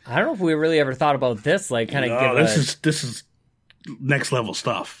 Yeah. I don't know if we really ever thought about this. Like, kind of. This is next level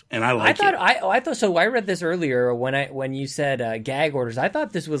stuff, and I like it. I thought so. I read this earlier when you said gag orders. I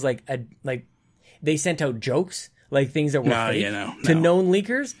thought this was like they sent out jokes, like things that were fake to known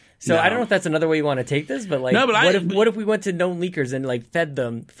leakers. So I don't know if that's another way you want to take this, but like, what if we went to known leakers and like fed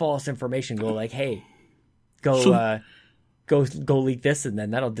them false information? Go like, hey, Go leak this, and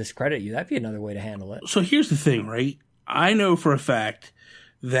then that'll discredit you. That'd be another way to handle it. So here's the thing, right? I know for a fact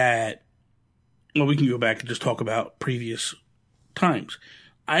that, well, we can go back and just talk about previous times.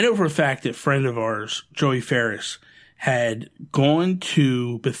 I know for a fact that a friend of ours, Joey Ferris, had gone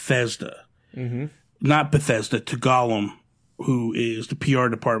to Bethesda. Not Bethesda, to Gollum, who is the PR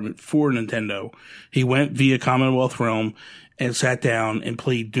department for Nintendo. He went via Commonwealth Realm and sat down and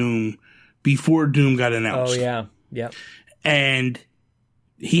played Doom before Doom got announced. Oh, yeah. Yep. And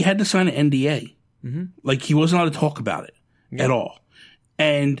he had to sign an NDA. Like, he wasn't allowed to talk about it at all.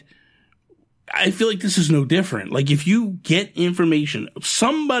 And I feel like this is no different. Like, if you get information,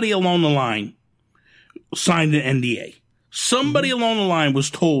 somebody along the line signed an NDA. Somebody along the line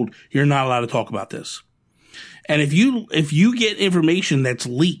was told, you're not allowed to talk about this. And if you get information that's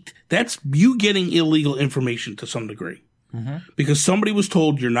leaked, that's you getting illegal information to some degree. Because somebody was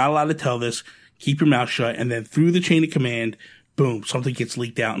told, you're not allowed to tell this. Keep your mouth shut, and then through the chain of command, boom, something gets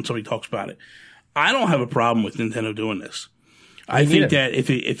leaked out and somebody talks about it. I don't have a problem with Nintendo doing this. I think that if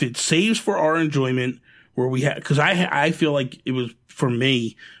it saves for our enjoyment, where we had, because I feel like it was, for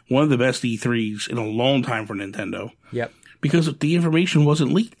me, one of the best E3s in a long time for Nintendo. Yep. Because the information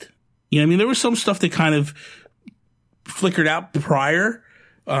wasn't leaked. You know what I mean? There was some stuff that kind of flickered out prior.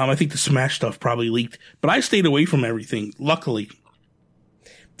 I think the Smash stuff probably leaked, but I stayed away from everything, luckily.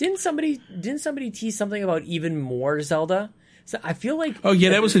 Didn't somebody tease something about even more Zelda? So I feel like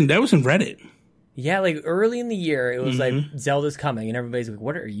that was in Reddit. Yeah, like early in the year, it was like Zelda's coming, and everybody's like,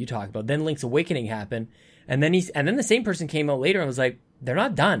 "What are you talking about?" Then Link's Awakening happened, and then the same person came out later and was like, "They're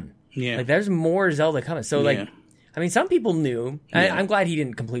not done. Yeah, like there's more Zelda coming." So like, I mean, some people knew. Yeah. I'm glad he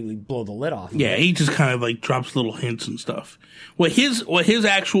didn't completely blow the lid off. Yeah, he just kind of like drops little hints and stuff. What his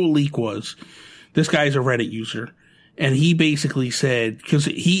actual leak was, this guy's a Reddit user, and he basically said, because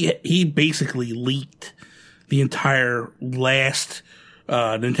he basically leaked the entire last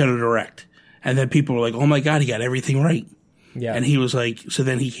Nintendo Direct. And then people were like, oh my God, he got everything right. Yeah. And he was like, so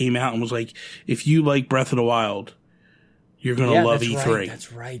then he came out and was like, if you like Breath of the Wild, you're going to love E3.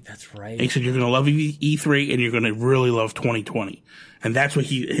 Right, that's right. And he said, you're going to love E3 and you're going to really love 2020. And that's what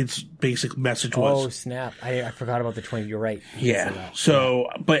his basic message was. Oh, snap. I forgot about the 20. You're right. Yeah. So,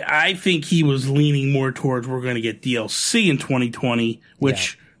 but I think he was leaning more towards we're going to get DLC in 2020,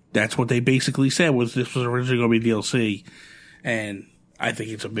 which that's what they basically said was this was originally going to be DLC. And I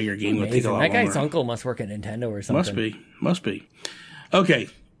think it's a bigger game. That guy's uncle must work at Nintendo or something. Must be. Okay,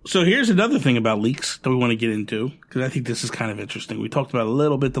 so here's another thing about leaks that we want to get into, because I think this is kind of interesting. We talked about it a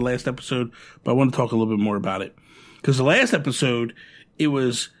little bit the last episode, but I want to talk a little bit more about it. Because the last episode, it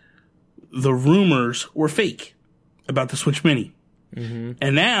was the rumors were fake about the Switch Mini. Mm-hmm.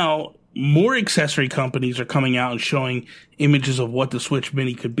 And now more accessory companies are coming out and showing images of what the Switch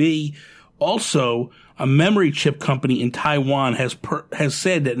Mini could be. Also, a memory chip company in Taiwan has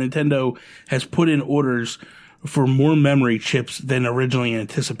said that Nintendo has put in orders for more memory chips than originally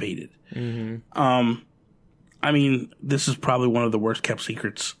anticipated. Mm-hmm. I mean, this is probably one of the worst kept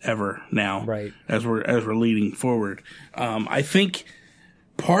secrets ever now. Right. As we're leading forward. I think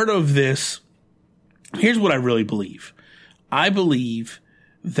part of this, here's what I really believe. I believe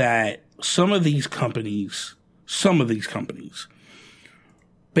that some of these companies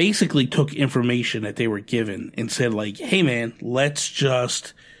basically took information that they were given and said like, hey man, let's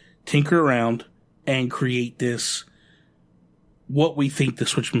just tinker around and create this, what we think the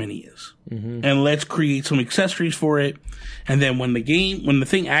Switch Mini is. Mm-hmm. And let's create some accessories for it. And then when the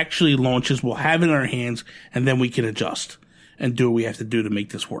thing actually launches, we'll have it in our hands and then we can adjust and do what we have to do to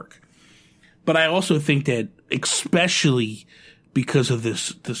make this work. But I also think that especially because of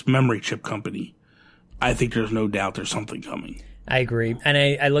this memory chip company, I think there's no doubt there's something coming. I agree, and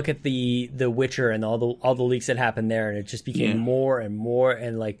I look at the Witcher and all the leaks that happened there, and it just became more and more,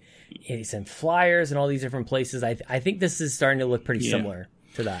 and like he sent flyers and all these different places. I think this is starting to look pretty similar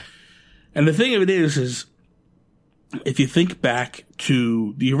to that. And the thing of it is if you think back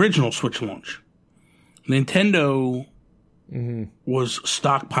to the original Switch launch, Nintendo was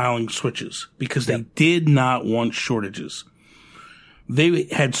stockpiling Switches because they did not want shortages. They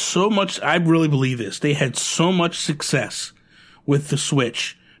had so much, I really believe this, they had so much success with the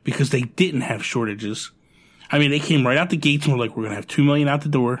Switch because they didn't have shortages. I mean, they came right out the gates and were like, we're going to have 2 million out the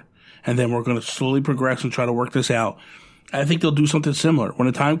door, and then we're going to slowly progress and try to work this out. I think they'll do something similar. When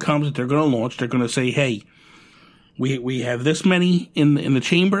the time comes that they're going to launch, they're going to say, hey, we have this many in the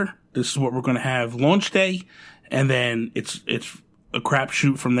chamber. This is what we're going to have launch day. And then it's a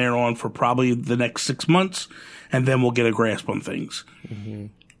crapshoot from there on for probably the next 6 months. And then we'll get a grasp on things. Mm-hmm.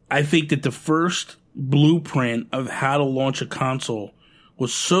 I think that the first blueprint of how to launch a console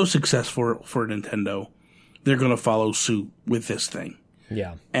was so successful for Nintendo, they're going to follow suit with this thing.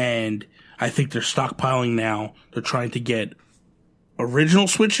 Yeah. And I think they're stockpiling now. They're trying to get original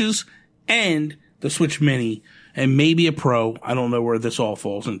Switches and the Switch Mini and maybe a Pro. I don't know where this all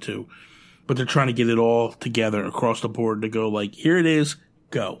falls into, but they're trying to get it all together across the board to go like, here it is,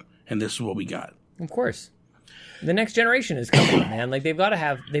 go. And this is what we got. Of course. The next generation is coming, man. Like they've got to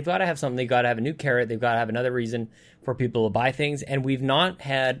have something. They've got to have a new carrot. They've got to have another reason for people to buy things. And we've not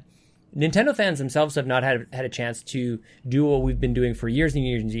had, Nintendo fans themselves have not had a chance to do what we've been doing for years and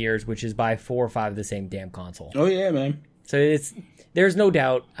years and years, which is buy 4 or 5 of the same damn console. Oh yeah, man. So there's no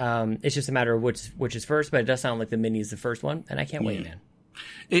doubt. It's just a matter of which is first. But it does sound like the Mini is the first one, and I can't wait, man.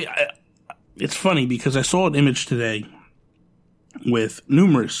 It's funny because I saw an image today with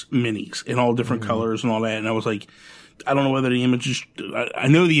numerous minis in all different colors and all that. And I was like, I don't know whether the image is, I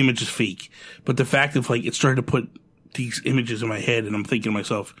know the image is fake, but the fact of like, it started to put these images in my head and I'm thinking to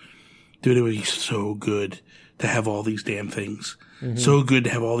myself, dude, it would be so good to have all these damn things. Mm-hmm. So good to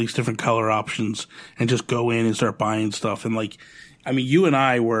have all these different color options and just go in and start buying stuff. And like, I mean, you and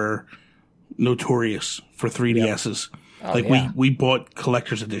I were notorious for 3DSs. Oh, Like yeah. we bought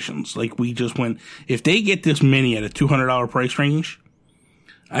collector's editions. Like we just went, if they get this mini at a $200 price range,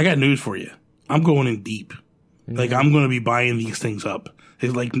 I got news for you. I'm going in deep. Like I'm going to be buying these things up.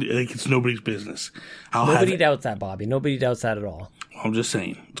 It's like it's nobody's business. Nobody doubts that, Bobby. Nobody doubts that at all. I'm just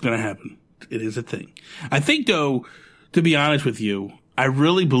saying it's going to happen. It is a thing. I think though, to be honest with you, I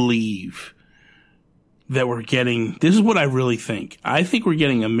really believe that we're getting, this is what I really think. I think we're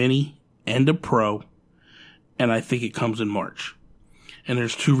getting a mini and a pro, and I think it comes in March. And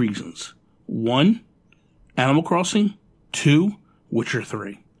there's two reasons. One, Animal Crossing. Two, Witcher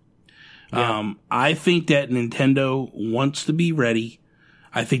 3. Yeah. I think that Nintendo wants to be ready.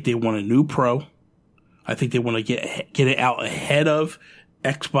 I think they want a new pro. I think they want to get it out ahead of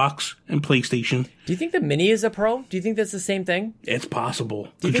Xbox and PlayStation. Do you think the Mini is a Pro? Do you think that's the same thing? It's possible.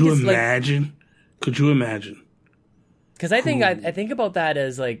 you Could think you it's imagine? Could you imagine? Because I think I think about that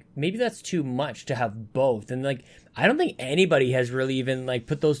as like maybe that's too much to have both, and like I don't think anybody has really even like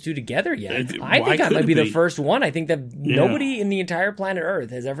put those two together yet. I Why think I could might it be the be? first one. I think that nobody in the entire planet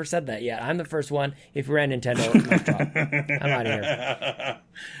Earth has ever said that yet. I'm the first one. If we're at Nintendo, mic drop. I'm out of here.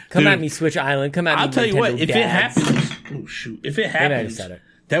 Come Dude, at me, Switch Island. Come at me, I'll tell you what. Nintendo If it dads. happens, oh shoot! If it Maybe I happens, just said it.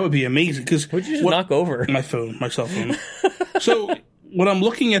 that would be amazing. Because Would you just knock over? my phone, my cell phone? So when I'm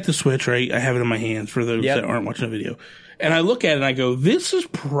looking at the Switch, right, I have it in my hands for those Yep. that aren't watching the video, and I look at it and I go, "This is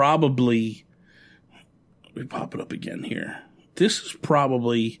probably." Let me pop it up again here. This is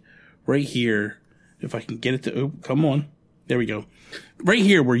probably right here. If I can get it to, oh, come on, there we go. Right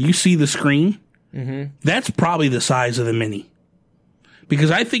here, where you see the screen, that's probably the size of the Mini.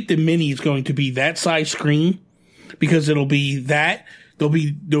 Because I think the Mini is going to be that size screen, because it'll be that there'll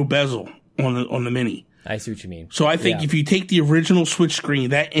be no bezel on the Mini. I see what you mean. So I think Yeah. if you take the original Switch screen,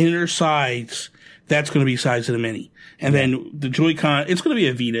 that inner size, that's going to be the size of the Mini, and then the Joy-Con, it's going to be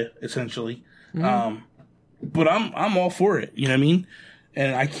a Vita essentially. But I'm all for it. You know what I mean?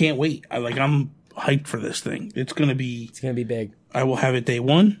 And I can't wait. I'm hyped for this thing. It's going to be. It's gonna be big. I will have it day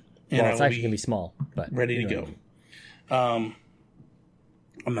one, and Well, it's I will actually gonna be small, but ready to you know go. what I mean.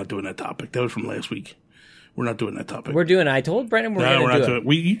 I'm not doing that topic. That was from last week. We're not doing that topic. We're doing it. I told Brendan we're No, gonna we're do not it.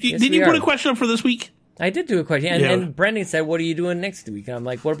 doing it. Yes, Did we you put are. a question up for this week? I did do a question, and, Yeah. and Brendan said, "What are you doing next week?" And I'm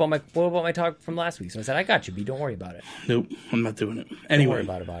like, "What about my talk from last week?" So I said, "I got you, B. Don't worry about it. Nope, I'm not doing it. Don't Anyway, worry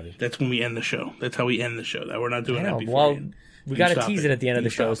about it, Bobby." that's when we end the show. That's how we end the show. That we're not doing I that know. before. Well, we got to stop tease it. it at the end of You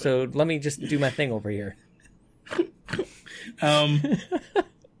the show, stop so let me just do my thing over here.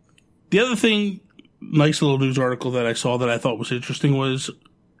 The other thing, nice little news article that I saw that I thought was interesting was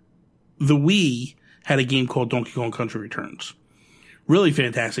the Wii had a game called Donkey Kong Country Returns. Really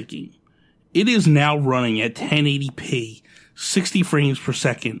fantastic game. It is now running at 1080p, 60 frames per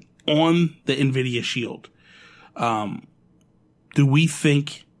second on the NVIDIA Shield. Do we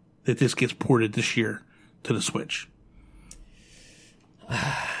think that this gets ported this year to the Switch?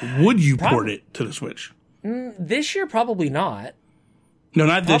 Would you port it to the Switch? This year, probably not. No,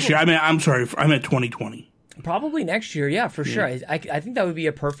 not this year. I'm sorry. I meant 2020. Probably next year, yeah, for sure. I think that would be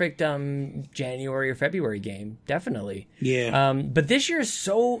a perfect January or February game, definitely. Yeah. But this year is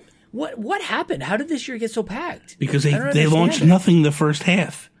so. What happened? How did this year get so packed? Because I don't they understand launched it. nothing the first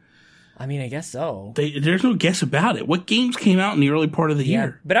half. I mean, I guess so. There's no guess about it. What games came out in the early part of the Yeah,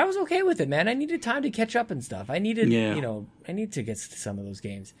 year? but I was okay with it, man. I needed time to catch up and stuff. I needed, Yeah. I need to get to some of those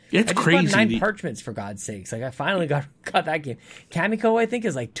games. It's I just crazy. bought 9 Parchments, for God's sakes. Like, I finally got that game. Kamiko, I think,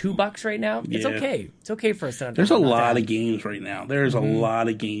 is like $2 right now. It's Yeah. okay. It's okay for us to. There's a not to lot have- of games right now. There's a lot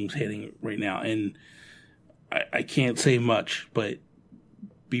of games hitting right now, and I can't say much, but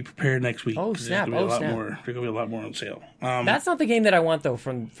be prepared next week. Oh, 'cause snap. There's gonna be Oh, a lot snap. more. There's gonna be a lot more on sale. That's not the game that I want though.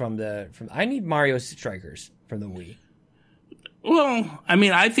 From I need Mario Strikers from the Wii. Well, I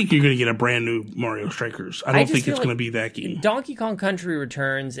mean, I think you're gonna get a brand new Mario Strikers. I don't just think feel it's like gonna be that game. Donkey Kong Country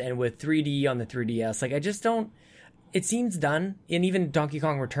Returns and with 3D on the 3DS, like I just don't. It seems done, and even Donkey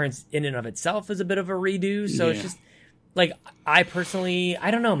Kong Returns in and of itself is a bit of a redo. So it's Yeah. just like I personally,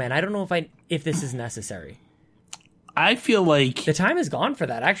 I don't know, man. I don't know if this is necessary. I feel like The time is gone for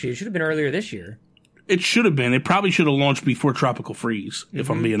that. Actually, it should have been earlier this year. it should have been. It probably should have launched before Tropical Freeze, if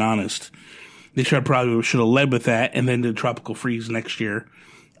I'm being honest. They should have led with that and then did Tropical Freeze next year.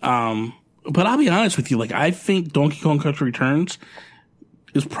 But I'll be honest with you, like I think Donkey Kong Country Returns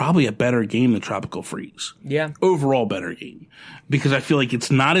is probably a better game than Tropical Freeze. Yeah, Overall better game. Because I feel like it's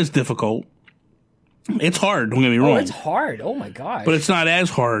not as difficult. It's hard, don't get me wrong. it's hard. Oh my gosh, but it's not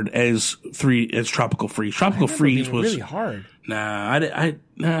as hard as Tropical Freeze. Tropical Freeze was really hard.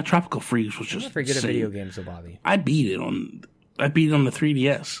 Tropical Freeze was just I'm not very good at insane. video games, though, Bobby. I beat it on the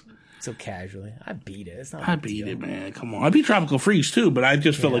 3DS. So casually. I beat it. It's not I beat it, man. Come on. I beat Tropical Freeze, too, but I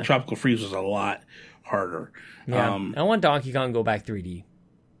just felt like Tropical Freeze was a lot harder. Yeah. I want Donkey Kong to go back 3D.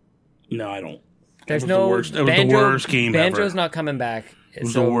 No, I don't. There's It no... was the worst game ever. Banjo's not coming back. It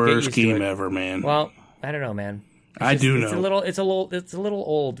was the worst game ever, man. Well, I don't know, man. I do know. It's a little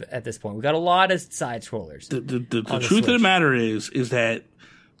old at this point. We got a lot of side scrollers. The truth of the matter is that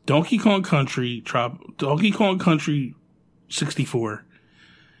Donkey Kong Country 64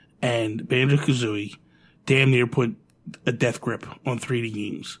 and Banjo-Kazooie damn near put a death grip on 3D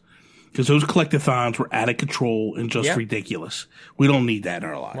games. Because those collectathons were out of control and just ridiculous. We don't need that in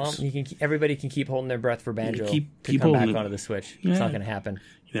our lives. Well, everybody can keep holding their breath for Banjo to keep come back onto the Switch. Yeah. It's not going to happen.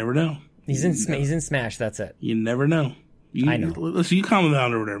 You never know. He's in Smash, that's it. You never know. I know. Listen, you calm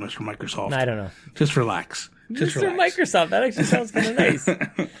down over there, Mr. Microsoft. I don't know. Just relax. Mr. Microsoft, that actually sounds kind of nice.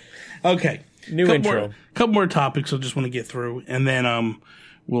 Okay. New intro. Couple more topics I just want to get through, and then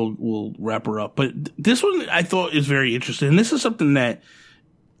we'll wrap her up. But this one I thought is very interesting, and this is something that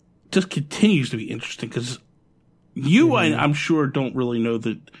just continues to be interesting because I'm sure don't really know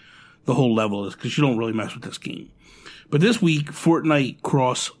the whole level of this because you don't really mess with this game. But this week, Fortnite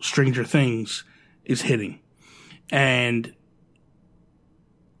Cross Stranger Things is hitting, and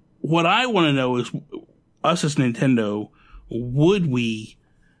what I want to know is, us as Nintendo, would we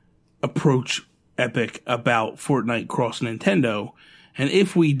approach Epic about Fortnite Cross Nintendo? And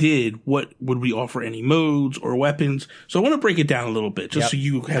if we did, what would we offer, any modes or weapons? So I want to break it down a little bit, just so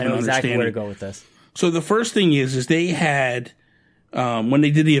you have an understanding. Exactly where to go with this. So the first thing is they had, when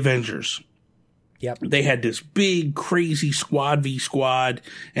they did the Avengers, they had this big, crazy squad v squad,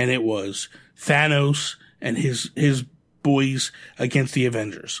 and it was Thanos and his boys against the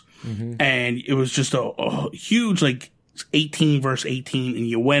Avengers. Mm-hmm. And it was just a huge, 18 versus 18, and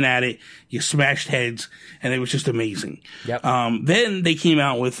you went at it, you smashed heads, and it was just amazing. Yep. Then they came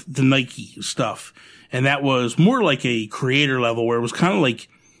out with the Nike stuff, and that was more like a creator level where it was kind of like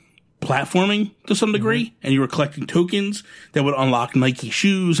platforming to some degree, and you were collecting tokens that would unlock Nike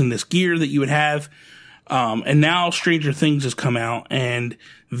shoes and this gear that you would have. And now Stranger Things has come out, and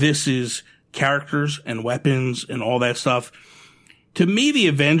this is characters and weapons and all that stuff. To me, the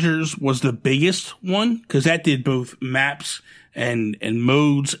Avengers was the biggest one because that did both maps and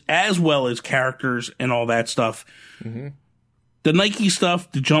modes as well as characters and all that stuff. Mm-hmm. The Nike stuff,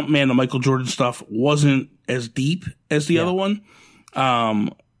 the Jumpman, the Michael Jordan stuff wasn't as deep as the other one.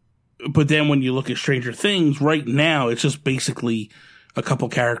 But then when you look at Stranger Things, right now it's just basically a couple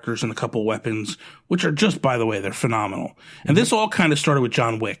characters and a couple weapons, which are just, by the way, they're phenomenal. Mm-hmm. And this all kind of started with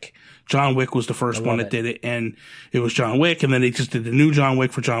John Wick. John Wick was the first one that did it, and it was John Wick, and then they just did the new John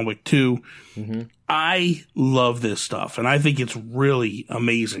Wick for John Wick 2. Mm-hmm. I love this stuff, and I think it's really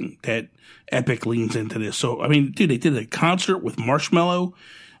amazing that Epic leans into this. So, I mean, dude, they did a concert with Marshmello,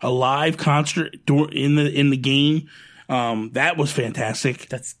 a live concert in the game. That was fantastic.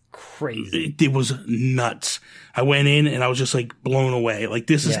 That's crazy. It was nuts. I went in, and I was just, blown away.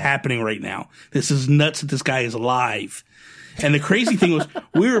 This is happening right now. This is nuts that this guy is alive. And the crazy thing was,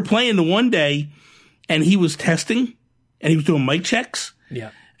 we were playing the one day, and he was testing, and he was doing mic checks.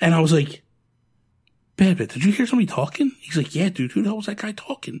 Yeah. And I was like, Bad, did you hear somebody talking? He's like, yeah, dude, who the hell was that guy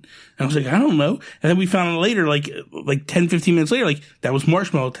talking? And I was like, I don't know. And then we found out later, like 10, 15 minutes later, that was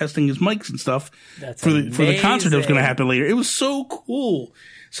Marshmello testing his mics and stuff for the concert that was going to happen later. It was so cool.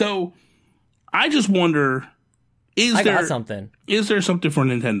 So I just wonder, is there something for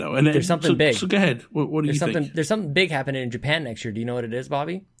Nintendo? And there's something big. So go ahead. What do you think? There's something big happening in Japan next year. Do you know what it is,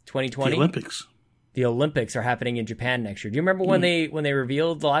 Bobby? 2020? The Olympics. The Olympics are happening in Japan next year. Do you remember when they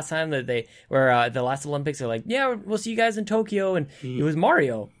revealed the last time that the last Olympics? They're like, yeah, we'll see you guys in Tokyo, and it was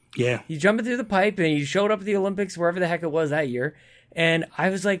Mario. Yeah, he's jumping through the pipe, and he showed up at the Olympics wherever the heck it was that year. And I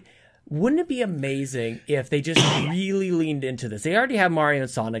was like, wouldn't it be amazing if they just really leaned into this? They already have Mario and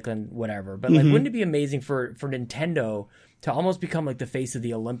Sonic and whatever, but wouldn't it be amazing for Nintendo to almost become like the face of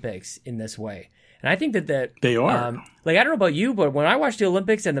the Olympics in this way? And I think that they are. I don't know about you, but when I watch the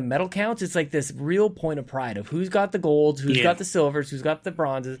Olympics and the medal counts, it's like this real point of pride of who's got the golds, who's got the silvers, who's got the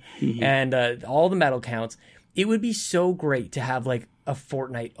bronzes, and all the medal counts. It would be so great to have like a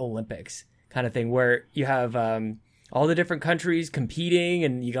Fortnite Olympics kind of thing where you have all the different countries competing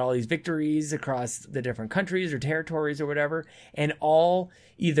and you got all these victories across the different countries or territories or whatever, and all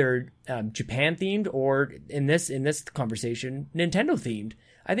either Japan themed or in this conversation, Nintendo themed.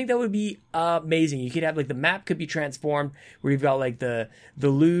 I think that would be amazing. You could have like the map could be transformed where you've got like the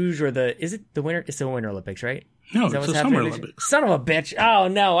luge or is it the winter? It's the Winter Olympics, right? No, it's the Summer Olympics. Son of a bitch. Oh,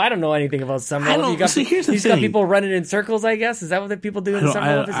 no, I don't know anything about Summer Olympics. Here's the thing. Got people running in circles, I guess. Is that what the people do in the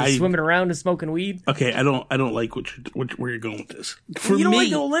Summer Olympics? Is swimming around and smoking weed? Okay, I don't like where you're going with this. You don't like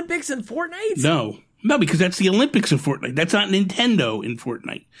the Olympics in Fortnite? No, because that's the Olympics in Fortnite. That's not Nintendo in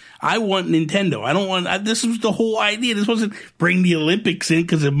Fortnite. I want Nintendo. I don't want. This was the whole idea. This wasn't bring the Olympics in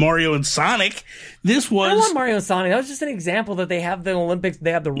because of Mario and Sonic. This was. I want Mario and Sonic. That was just an example that they have the Olympics.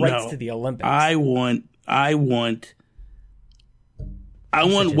 They have the rights to the Olympics. I want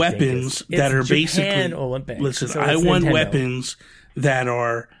weapons that are basically Olympics. Listen, so I want Nintendo. weapons that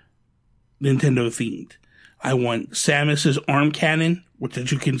are Nintendo themed. I want Samus's arm cannon, which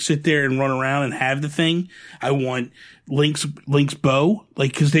that you can sit there and run around and have the thing. I want Link's bow,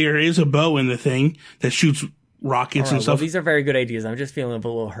 like because there is a bow in the thing that shoots rockets and stuff. Well, these are very good ideas. I'm just feeling a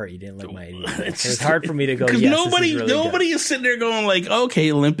little hurt. You didn't like my idea. It's hard for me to go. Because nobody is sitting there going like,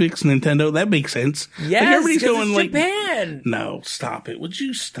 okay, Olympics, Nintendo, that makes sense. Yes, like, everybody's going it's like, Japan. No, stop it. Would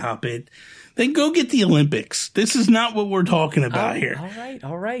you stop it? Then go get the Olympics. This is not what we're talking about here.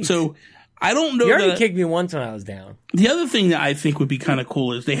 All right. So I don't know. You already kicked me once when I was down. The other thing that I think would be kind of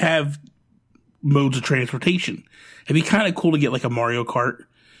cool is they have modes of transportation. It'd be kind of cool to get like a Mario Kart.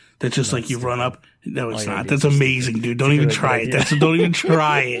 That's just like you run up. No, it's not. That's amazing, dude. Don't even try it. Don't even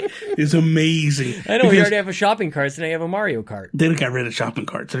try it. It's amazing. I know. We already have a shopping cart, so now you have a Mario Kart. They got rid of shopping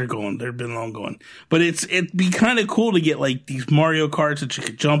carts. They're gone. They've been long gone. But it'd be kind of cool to get like these Mario Karts that you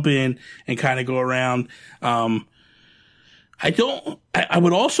could jump in and kind of go around. I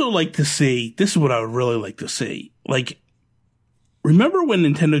would also like to see, this is what I would really like to see. Like, remember when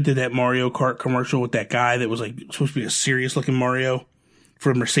Nintendo did that Mario Kart commercial with that guy that was like supposed to be a serious looking Mario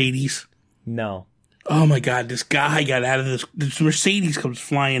for Mercedes? No. Oh my God, this guy got out of this Mercedes comes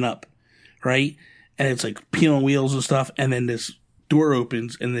flying up, right? And it's like peeling wheels and stuff. And then this door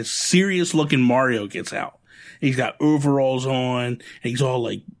opens and this serious looking Mario gets out. He's got overalls on and he's all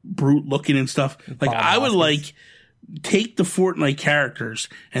like brute looking and stuff. Like I would like take the Fortnite characters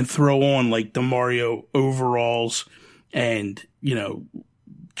and throw on like the Mario overalls and,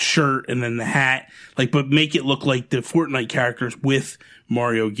 shirt and then the hat, like, but make it look like the Fortnite characters with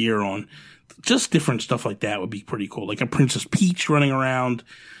Mario gear on. Just different stuff like that would be pretty cool. Like a Princess Peach running around.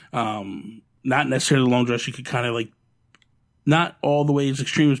 Not necessarily long dress. You could kind of like, not all the way as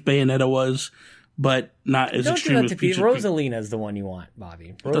extreme as Bayonetta was, but not as extreme as Peach. Rosalina's the one you want,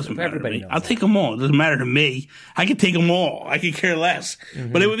 Bobby. Doesn't matter to me. I'll take them all. It doesn't matter to me. I can take them all. I could care less.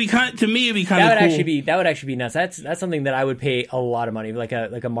 Mm-hmm. But it would be kind of, to me, it'd be kind of cool. That would actually be nuts. That's something that I would pay a lot of money. Like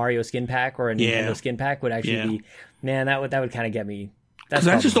a Mario skin pack or a Nintendo skin pack would actually be, man, that would kind of get me. Because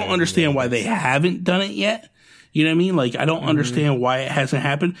I just don't understand why they haven't done it yet. You know what I mean? Like, I don't understand why it hasn't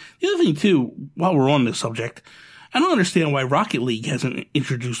happened. The other thing, too, while we're on this subject, I don't understand why Rocket League hasn't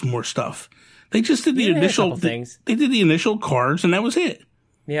introduced more stuff. They just did the initial things. They did the initial cards, and that was it.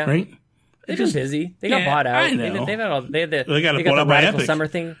 Yeah. Right? They're just busy. They got bought out. I know. They got the Radical Summer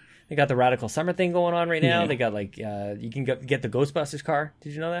thing. They got the Radical Summer thing going on right now. Yeah. They got, like, you can get the Ghostbusters car.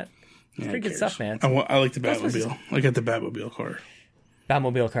 Did you know that? It's pretty good stuff, man. I like the Batmobile. I got the Batmobile car.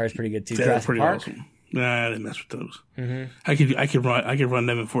 Batmobile car is pretty good too. Yeah, they're pretty awesome. Nah, I didn't mess with those. Mm-hmm. I could run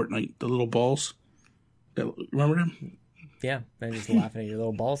them in Fortnite. The little balls. Remember them? Yeah, I'm just laughing at your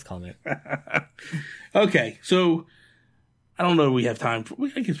little balls comment. Okay, so I don't know if we have time for.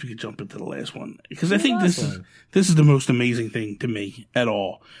 I guess we could jump into the last one because I think this is the most amazing thing to me at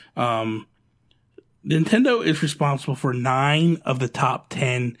all. Nintendo is responsible for 9 of the top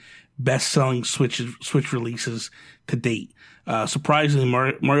 10 best-selling Switch releases to date. Surprisingly,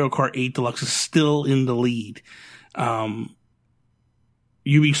 Mario Kart 8 Deluxe is still in the lead.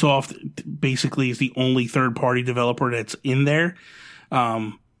 Ubisoft basically is the only third-party developer that's in there.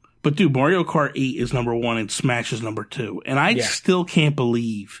 But dude, Mario Kart 8 is number 1 and Smash is number 2. And I still can't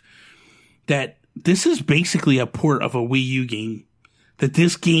believe that this is basically a port of a Wii U game. That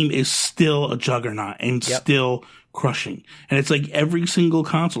this game is still a juggernaut and still crushing. And it's like every single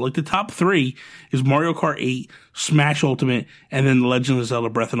console. Like the top 3 is Mario Kart 8, Smash Ultimate, and then The Legend of Zelda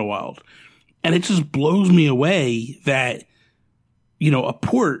Breath of the Wild. And it just blows me away that, a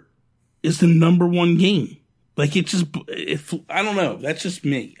port is the number 1 game. Like I don't know. That's just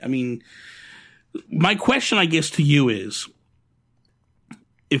me. I mean, my question, I guess, to you is,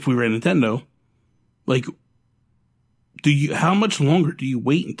 if we were at Nintendo, like, how much longer do you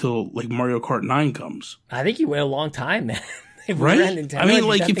wait until like Mario Kart 9 comes? I think you wait a long time, man. Right? I mean,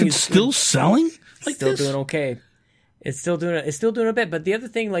 like if it's still selling, like still doing okay. It's still doing a bit, but the other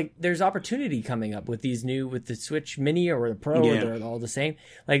thing, like, there's opportunity coming up with with the Switch Mini or the Pro, or they're all the same.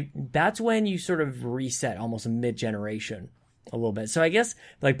 Like, that's when you sort of reset almost mid-generation a little bit. So I guess,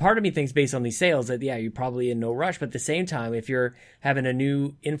 like, part of me thinks based on these sales that, yeah, you're probably in no rush, but at the same time, if you're having a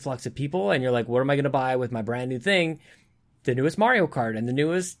new influx of people and you're like, what am I going to buy with my brand new thing? The newest Mario Kart and the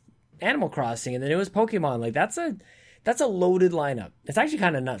newest Animal Crossing and the newest Pokemon, like, that's a loaded lineup. It's actually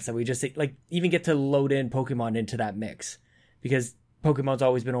kind of nuts that we just, like, even get to load in Pokemon into that mix, because Pokemon's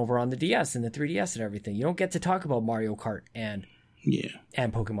always been over on the DS and the 3DS and everything. You don't get to talk about Mario Kart and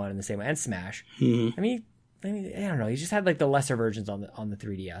Pokemon in the same way, and Smash. Mm-hmm. I mean, I don't know. You just had, like, the lesser versions on the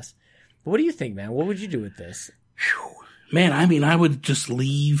 3DS. But what do you think, man? What would you do with this? Man, I mean, I would just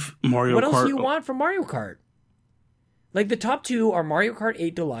leave Mario Kart. What else do you want from Mario Kart? Like, the top two are Mario Kart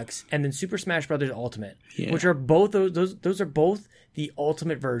 8 Deluxe and then Super Smash Bros. Ultimate, which are both those are both the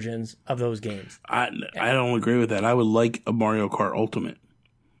ultimate versions of those games. I don't agree with that. I would like a Mario Kart Ultimate.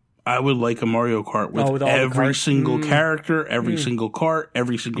 I would like a Mario Kart with every single character, every single kart,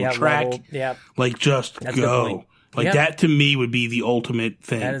 every single track. Like, just go. Like, that to me would be the ultimate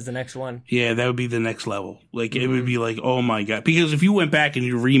thing. That is the next one. Yeah, that would be the next level. Like, it would be like, oh my God. Because if you went back and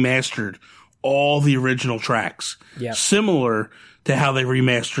you remastered all the original tracks, similar to how they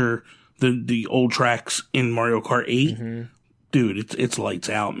remaster the old tracks in Mario Kart 8, dude, it's lights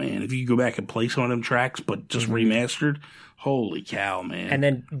out, man. If you go back and play some of them tracks, but just remastered, holy cow, man. And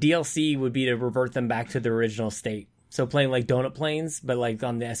then DLC would be to revert them back to the original state. So playing like Donut Plains, but like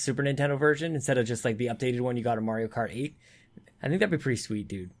on the Super Nintendo version, instead of just like the updated one you got in Mario Kart 8. I think that'd be pretty sweet,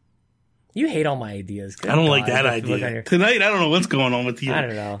 dude. You hate all my ideas. I don't like that idea. Tonight, I don't know what's going on with you. I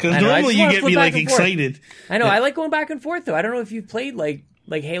don't know. Because normally you get me like excited. I know. I like going back and forth though. I don't know if you've played like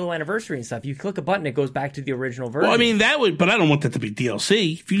Halo Anniversary and stuff. You click a button, it goes back to the original version. Well, I mean that would, but I don't want that to be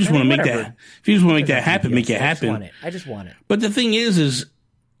DLC. If you just want to make that, happen, make it happen. I just want it. But the thing is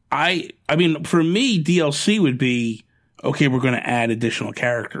I mean, for me, DLC would be, okay, we're going to add additional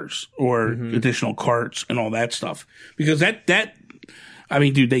characters or additional carts and all that stuff, because that. I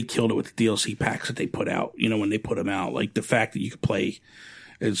mean, dude, they killed it with the DLC packs that they put out, you know, when they put them out. Like, the fact that you could play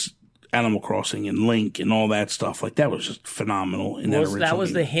as Animal Crossing and Link and all that stuff, like, that was just phenomenal in that original That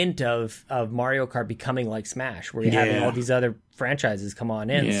was game. The hint of Mario Kart becoming like Smash, where you're having all these other franchises come on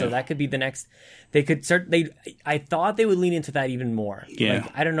in. So that could be the next. They could I thought they would lean into that even more. Yeah.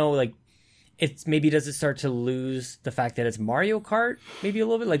 Like, I don't know, like, it's maybe does it start to lose the fact that it's Mario Kart maybe a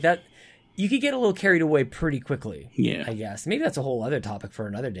little bit like that? You could get a little carried away pretty quickly. Yeah. I guess. Maybe that's a whole other topic for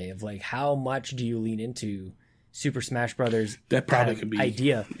another day of like, how much do you lean into Super Smash Brothers? That probably could be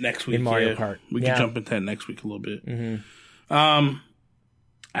idea next week in Mario Kart. We could jump into that next week a little bit. I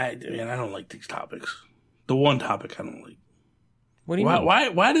don't like these topics. The one topic I don't like. What do you mean?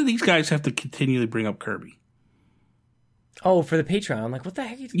 Why do these guys have to continually bring up Kirby? Oh, for the Patreon. I'm like, what the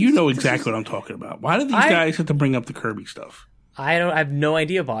heck? You know exactly what I'm talking about. Why do these guys have to bring up the Kirby stuff? I have no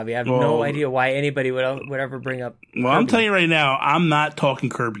idea, Bobby. I have no idea why anybody would ever bring up Kirby. I'm telling you right now, I'm not talking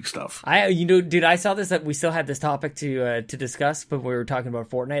Kirby stuff. Dude, I saw this, that we still had this topic to discuss, but we were talking about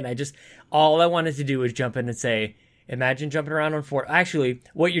Fortnite, and all I wanted to do was jump in and say, imagine jumping around on Fortnite. Actually,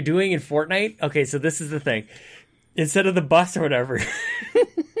 what you're doing in Fortnite, okay, so this is the thing. Instead of the bus or whatever,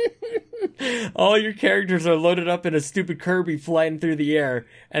 all your characters are loaded up in a stupid Kirby flying through the air,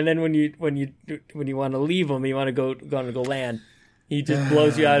 and then when you want to leave him, you want to go land, he just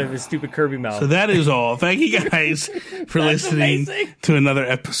blows you out of his stupid Kirby mouth. So that is all. Thank you guys for listening to another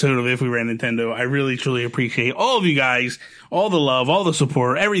episode of If We Ran Nintendo. I really, truly appreciate all of you guys, all the love, all the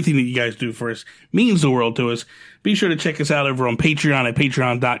support, everything that you guys do for us means the world to us. Be sure to check us out over on Patreon at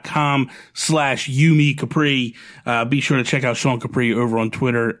patreon.com/Yumi Capri. Be sure to check out Sean Capri over on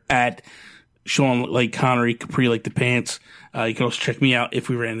Twitter at Sean like Connery, Capri like the pants. You can also check me out If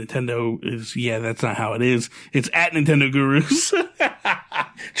We Ran Nintendo. That's not how it is. It's at Nintendo Gurus.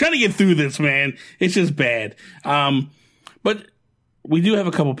 Trying to get through this, man. It's just bad. But we do have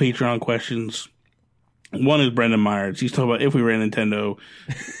a couple Patreon questions. One is Brendan Myers. He's talking about if we ran Nintendo,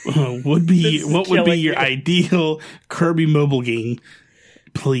 what would be your ideal Kirby mobile game?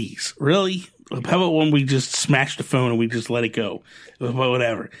 Please, really? How about when we just smash the phone and we just let it go?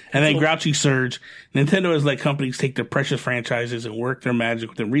 Whatever. And then Grouchy Surge. Nintendo has let companies take their precious franchises and work their magic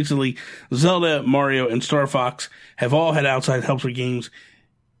with them. Recently, Zelda, Mario, and Star Fox have all had outside help for games.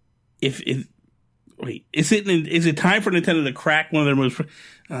 Is it time for Nintendo to crack one of their most?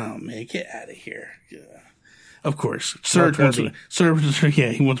 Oh man, get out of here! Yeah. Of course, Surge wants he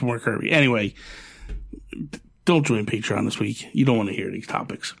wants more Kirby. Anyway, don't join Patreon this week. You don't want to hear these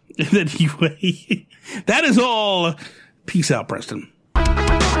topics. Anyway, that is all. Peace out, Preston.